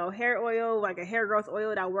like, hair oil, like a hair growth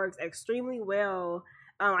oil that works extremely well.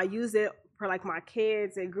 I use it for like my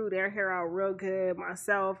kids. It grew their hair out real good.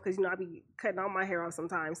 Myself, because, I be cutting all my hair off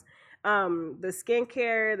sometimes. The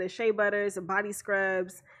skincare, the shea butters, the body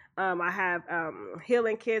scrubs. I have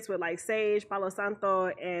healing kits with like sage, palo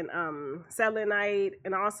santo, and selenite.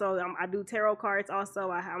 And also I do tarot cards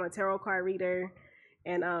also. I'm a tarot card reader.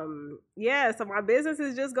 And so my business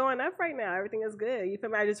is just going up right now. Everything is good. You feel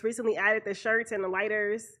me? I just recently added the shirts and the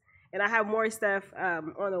lighters, and I have more stuff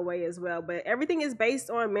on the way as well. But everything is based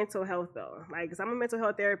on mental health though. Like, 'cause I'm a mental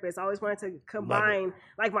health therapist, I always wanted to combine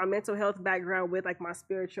like my mental health background with like my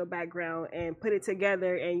spiritual background and put it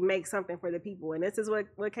together and make something for the people. And this is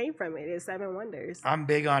what came from it. It's Seven Wonders. I'm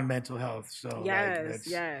big on mental health, so yes.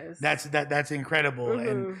 That's incredible.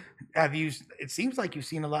 Mm-hmm. And it seems like you've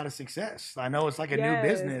seen a lot of success. I know it's like a new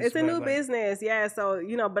business. It's a new business, yeah. So,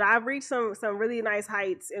 but I've reached some really nice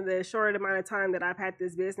heights in the short amount of time that I've had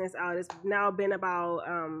this business out. It's now been about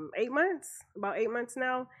 8 months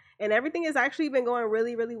now, and everything has actually been going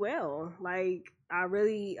really, really well. Like I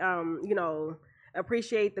really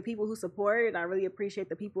appreciate the people who support. I really appreciate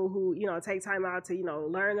the people who take time out to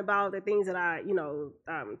learn about the things that I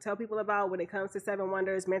tell people about when it comes to Seven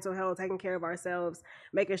Wonders, mental health, taking care of ourselves,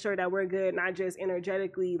 making sure that we're good, not just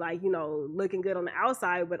energetically looking good on the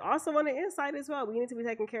outside, but also on the inside as well. We need to be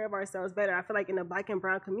taking care of ourselves better. I feel like in the Black and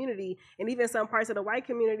brown community, and even some parts of the white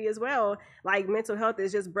community as well, like mental health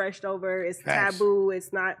is just brushed over. It's taboo.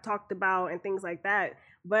 It's not talked about and things like that.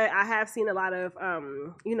 But I have seen a lot of,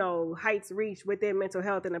 heights reached within mental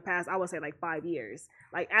health in the past, I would say like 5 years.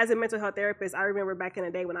 Like as a mental health therapist, I remember back in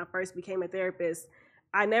the day when I first became a therapist,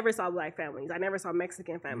 I never saw Black families. I never saw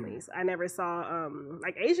Mexican families. I never saw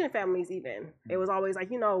like Asian families even. It was always like,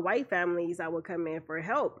 white families that would come in for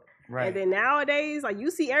help. Right. And then nowadays, like you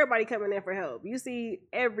see everybody coming in for help. You see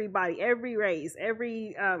everybody, every race,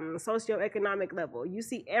 every socioeconomic level. You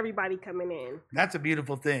see everybody coming in. That's a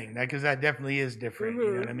beautiful thing, because that definitely is different. Mm-hmm.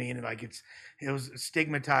 You know what I mean? Like it was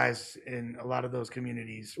stigmatized in a lot of those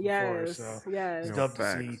communities before. So it's dope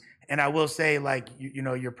to see. And I will say, like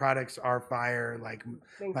your products are fire. Like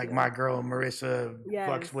my girl Marissa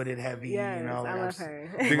fucks with it heavy. Yes, I love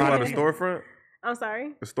her. Think about a storefront. I'm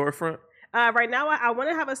sorry. A storefront. Right now, I want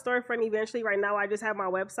to have a storefront eventually. Right now, I just have my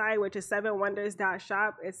website, which is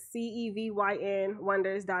sevenwonders.shop. It's CEVYN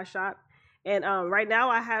wonders.shop. And right now,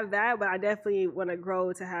 I have that, but I definitely want to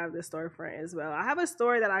grow to have the storefront as well. I have a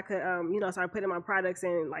store that I could, start putting my products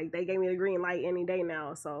in. Like, they gave me the green light any day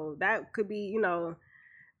now. So that could be,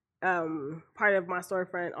 part of my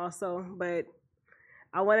storefront also. But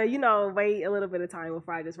I want to, wait a little bit of time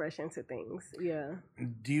before I just rush into things. Yeah.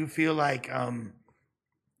 Do you feel like...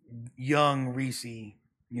 young Reese,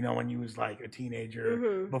 when you was like a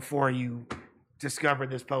teenager, before you discovered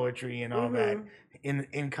this poetry and all that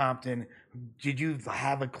in Compton, did you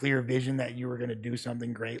have a clear vision that you were going to do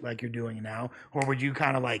something great like you're doing now? Or would you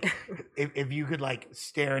kind of like, if you could like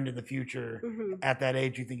stare into the future at that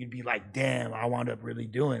age, you think you'd be like, damn, I wound up really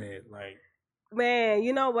doing it? Like, man,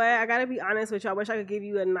 you know what? I gotta be honest with you. I wish I could give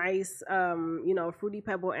you a nice, fruity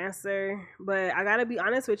pebble answer, but I gotta be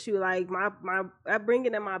honest with you. Like my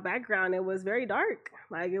upbringing and my background, it was very dark.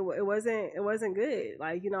 Like it wasn't good.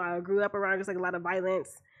 Like I grew up around just like a lot of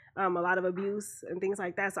violence, a lot of abuse and things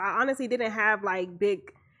like that. So I honestly didn't have like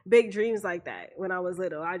big big dreams like that when I was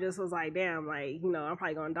little. I just was like, damn, like, you know, I'm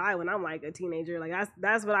probably gonna die when I'm like a teenager. Like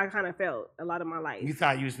that's what I kind of felt a lot of my life. You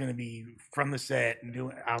thought you was gonna be from the set and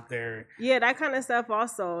doing out there. Yeah, that kind of stuff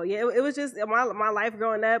also. Yeah, it was just my life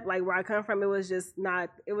growing up, like where I come from, it was just not,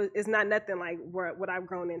 it's not nothing like what I've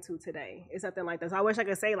grown into today. It's nothing like this. I wish I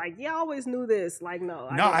could say like, yeah, I always knew this. Like, no.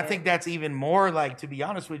 I think that's even more like, to be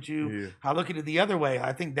honest with you, I look at it the other way.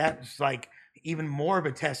 I think that's like even more of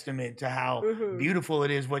a testament to how beautiful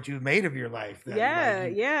it is what you've made of your life.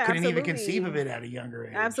 That, couldn't even conceive of it at a younger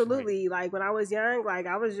age. Absolutely. Like when I was young, like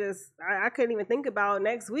I was just, I couldn't even think about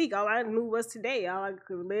next week. All I knew was today. All I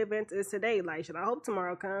could live into is today. Like, should I hope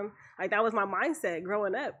tomorrow come? Like that was my mindset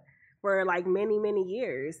growing up for like many, many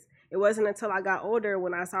years. It wasn't until I got older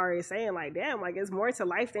when I started saying like, damn, like it's more to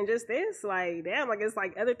life than just this. Like, damn, like it's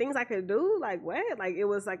like other things I could do. Like what? Like it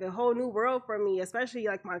was like a whole new world for me, especially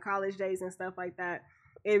like my college days and stuff like that.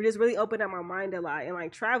 It just really opened up my mind a lot. And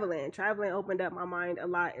like traveling opened up my mind a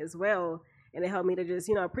lot as well. And it helped me to just,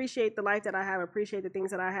 you know, appreciate the life that I have, appreciate the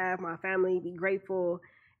things that I have, my family, be grateful.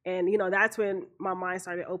 And, you know, that's when my mind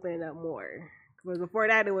started opening up more. Because before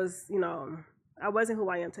that, it was, you know, I wasn't who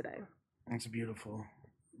I am today. That's beautiful.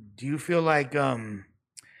 Do you feel like going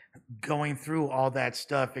through all that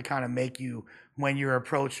stuff, it kind of make you, when you're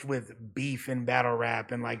approached with beef and battle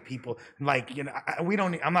rap and like people like, you know,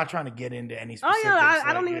 I'm not trying to get into any specifics. Oh yeah,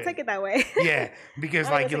 I don't even take it that way. Yeah, because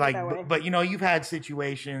like you're like, but you know, you've had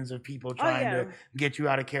situations of people trying to get you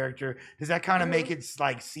out of character. Does that kind of make it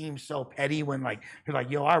like seem so petty when like you're like,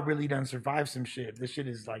 yo, I really done survived some shit. This shit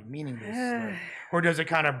is like meaningless. Like, or does it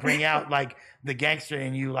kind of bring out like the gangster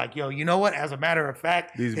in you, like, yo, you know what? As a matter of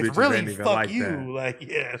fact, these it's bitches really ain't even fuck like you. That. Like,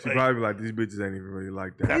 yeah, she probably like, these bitches ain't even really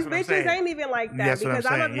like that. These bitches ain't even like that. That's because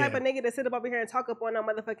I'm not the type of nigga to sit up over here and talk up on no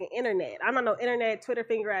motherfucking internet. I'm not no internet Twitter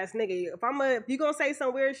finger ass nigga. If you gonna say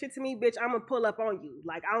some weird shit to me, bitch, I'm gonna pull up on you.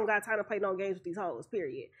 Like I don't got time to play no games with these hoes.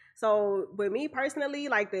 Period. So with me personally,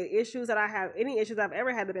 like the issues that I have, any issues I've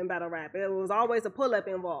ever had to been battle rap, it was always a pull up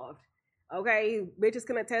involved. Okay, bitches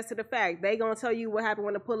can attest to the fact. They gonna tell you what happened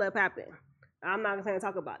when the pull up happened. I'm not going to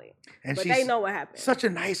talk about it, but they know what happened. Such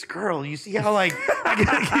a nice girl. You see how like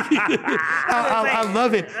I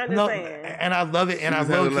love it. No, and I love it. And I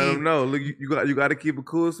love let them know. Look, you got to keep it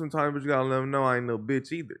cool sometimes, but you got to let them know I ain't no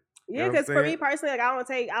bitch either. Yeah, because for me personally, like I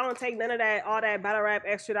don't take none of that, all that battle rap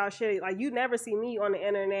extra out shit. Like you never see me on the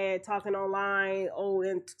internet talking online,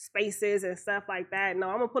 in spaces and stuff like that. No,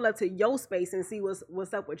 I'm gonna pull up to your space and see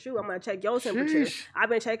what's up with you. I'm gonna check your temperature. I've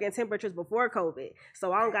been checking temperatures before COVID,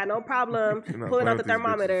 so I don't got no problem pulling out the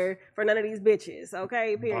thermometer for none of these bitches.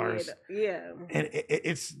 Okay, period. Bars. Yeah. And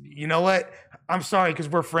it's, you know what? I'm sorry because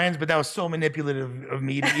we're friends, but that was so manipulative of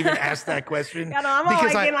me to even ask that question. Yeah, no, I'm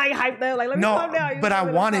always getting like hyped up. Like, let me calm down. But I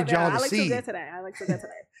wanted y'all to see. I like to get to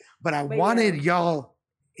that. But I wanted y'all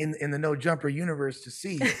in the No Jumper universe to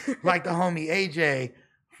see, like the homie AJ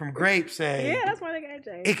from Grape said. Yeah, that's my nigga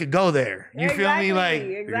AJ. It could go there. You feel me? Like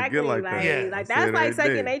exactly. Like that's like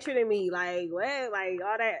second nature to me. Like what? Like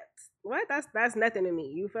all that. What? That's nothing to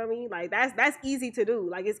me. You feel me? Like that's easy to do.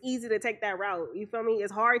 Like it's easy to take that route. You feel me?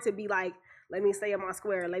 It's hard to be like, let me stay in my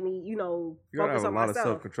square. Let me, you focus on myself. You gotta have a lot of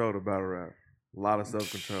self-control to battle rap. A lot of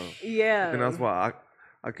self-control. Yeah. And that's why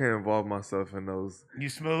I can't involve myself in those. You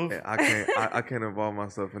smooth? I can't involve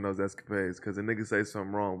myself in those escapades because the nigga say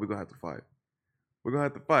something wrong, we're gonna have to fight. We're gonna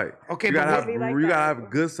have to fight. Okay, you gotta have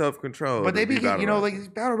good self-control. But they be getting, like these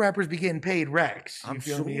battle rappers be getting paid racks. You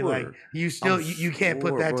feel me? Like you still you can't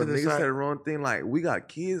put that to the side. Niggas said the wrong thing. Like we got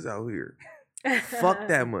kids out here. Fuck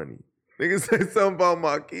that money. Niggas say something about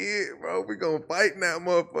my kid, bro. We gonna fight in that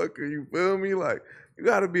motherfucker. You feel me? Like you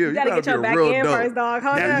gotta be a real adult. You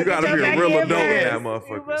gotta be a real adult in that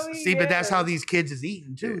motherfucker. See, but that's how these kids is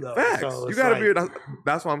eating too, though. Facts. So you gotta be.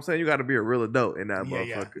 That's what I'm saying. You gotta be a real adult in that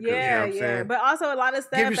motherfucker. Yeah, you know what I'm saying? But also a lot of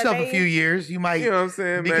stuff. Give yourself a few years. You might. You know what I'm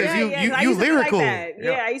saying? Because you lyrical.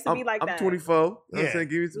 Yeah, I used to be like that. I'm 24. You know what I'm saying?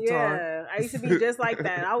 Give you some time. Yeah, I used to be just like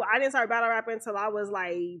that. I didn't start battle rapping until I was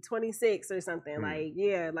like 26 or something. Like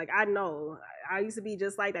like I know. I used to be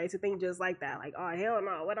just like that. I used to think just like that. Like, oh hell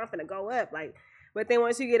no, what I'm finna go up. Like, but then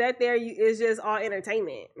once you get up there, it's just all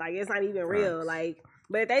entertainment. Like it's not even real. Like,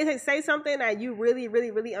 but if they say something that you really,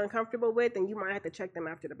 really, really uncomfortable with, then you might have to check them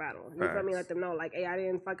after the battle. You feel me? Let them know, like, hey, I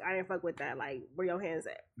didn't fuck with that. Like, where your hands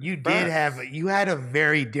at? You had a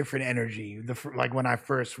very different energy. Like when I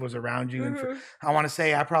first was around you, and I want to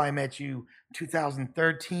say I probably met you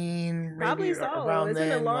 2013, probably maybe so. Around it's then.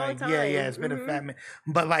 Been a long time. Yeah, it's been a fat minute.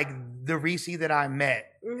 But like the Reese that I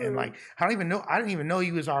met, and like I didn't even know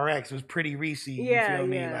you was RX. It was Pretty Reese. You feel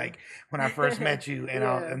me? Like when I first met you, and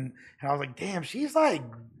I was like, damn, she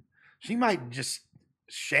might just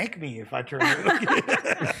shank me if I turn. I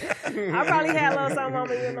probably had a little something on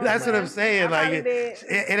me. You know, that's what I'm saying. Like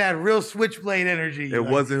it had real switchblade energy. It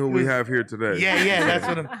wasn't who we have here today. Yeah, that's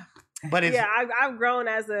what I'm. But it's, I've grown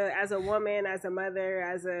as a woman, as a mother,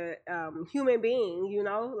 as a human being. You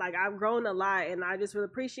know, like I've grown a lot, and I just really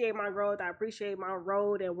appreciate my growth. I appreciate my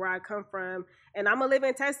road and where I come from, and I'm a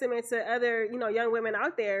living testament to other young women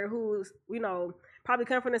out there who probably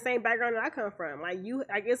come from the same background that I come from. Like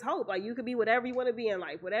it's hope. Like you could be whatever you want to be in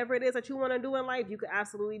life, whatever it is that you want to do in life, you could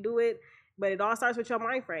absolutely do it. But it all starts with your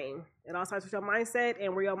mind frame. It all starts with your mindset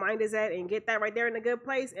and where your mind is at, and get that right there in a good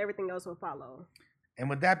place. Everything else will follow. And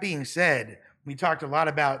with that being said, we talked a lot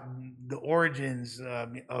about the origins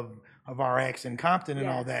of RX and Compton and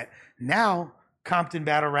all that. Now, Compton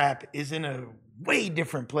Battle Rap is in a way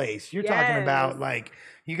different place. You're talking about, like,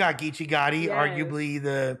 you got Geechee Gotti, arguably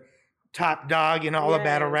the top dog in all of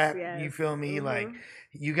battle rap. You feel me? Mm-hmm. Like,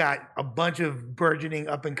 you got a bunch of burgeoning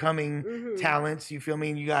up and coming talents. You feel me?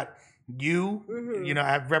 And you got you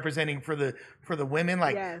representing for the women.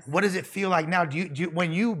 Like, what does it feel like now? Do you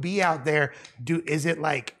when you be out there, is it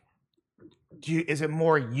like, is it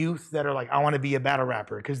more youth that are like, I want to be a battle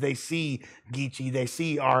rapper because they see Geechee, they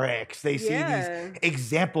see RX, they see these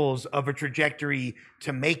examples of a trajectory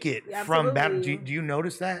to make it from battle? Do you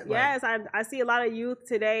notice that? Yes, I see a lot of youth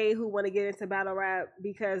today who want to get into battle rap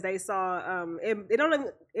because they saw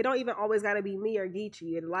it don't even always got to be me or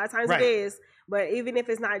Geechee. A lot of times it is, but even if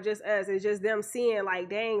it's not just us, it's just them seeing like,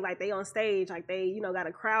 dang, like they on stage, like they got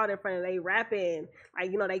a crowd in front of them, they rapping,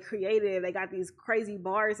 like they creative, they got these crazy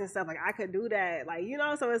bars and stuff. Like I could do that, like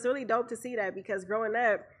so it's really dope to see that, because growing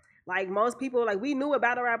up, like most people, like we knew what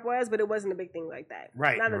battle rap was, but it wasn't a big thing like that.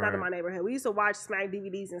 Not in my neighborhood. We used to watch Smack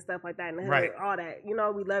DVDs and stuff like that in the hood, all that.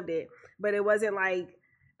 We loved it, but it wasn't like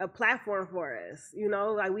a platform for us.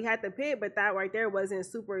 Like we had the pit, but that right there wasn't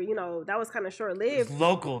super. That was kind of short lived. It's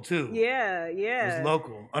local too. Yeah. It's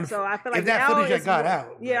local. So I feel like if that now footage got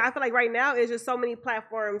out. Yeah, I feel like right now it's just so many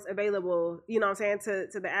platforms available. You know what I'm saying,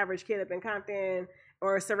 to the average kid up in Compton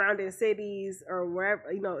or surrounding cities or wherever,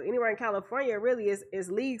 anywhere in California, really is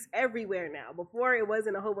leagues everywhere now. Before it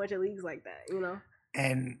wasn't a whole bunch of leagues like that,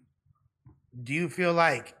 And do you feel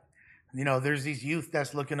like, there's these youth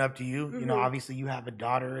that's looking up to you, obviously you have a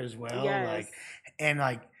daughter as well. Yes.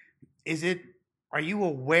 Are you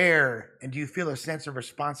aware and do you feel a sense of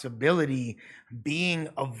responsibility being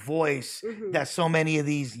a voice that so many of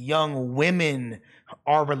these young women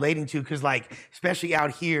are relating to? Because like, especially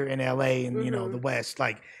out here in LA and, the West,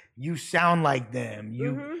 like you sound like them,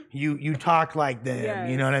 you talk like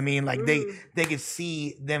them, you know what I mean? Like they could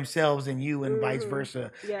see themselves in you and vice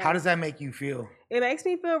versa. Yeah. How does that make you feel? It makes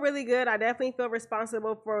me feel really good. I definitely feel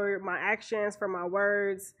responsible for my actions, for my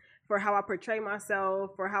words, for how I portray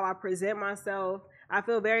myself, for how I present myself. I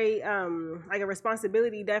feel very like a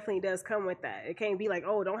responsibility definitely does come with that. It can't be like,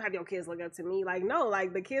 oh, don't have your kids look up to me. Like, no,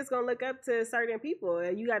 like the kids gonna look up to certain people,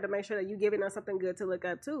 and you got to make sure that you're giving them something good to look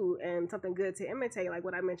up to and something good to imitate, like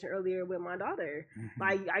what I mentioned earlier with my daughter.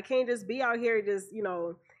 Like, I can't just be out here just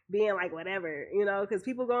being like whatever, because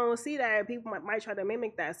people gonna see that and people might try to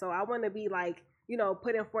mimic that. So I want to be like,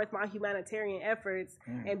 putting forth my humanitarian efforts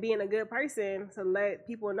and being a good person to let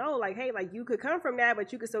people know, like, hey, like you could come from that,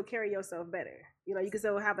 but you could still carry yourself better. You could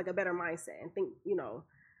still have like a better mindset and think,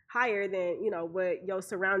 higher than, what your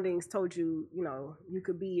surroundings told you, you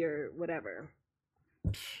could be or whatever.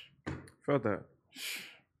 Felt that.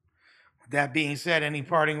 That being said, any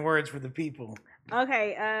parting words for the people?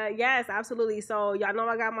 Okay, yes, absolutely. So y'all know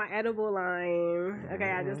I got my edible line.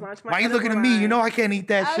 Okay, I just launched my. Why are you looking at me? I can't eat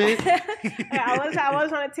that shit. I was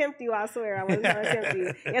trying to tempt you. I swear, I was trying to tempt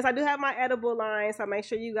you. Yes, I do have my edible line, so make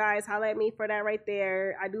sure you guys holler at me for that right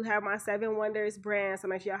there. I do have my 7 Wonders brand, so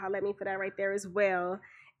make sure y'all holler at me for that right there as well.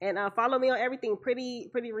 And follow me on everything, Pretty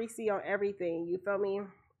Reese on everything. You feel me?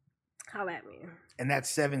 Holler at me. And that's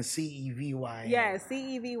 7 CEVYN. Yeah,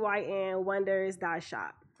 CEVYN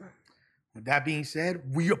Wonders.shop. With that being said,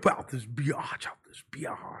 we about this biatch.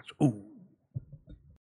 Ooh.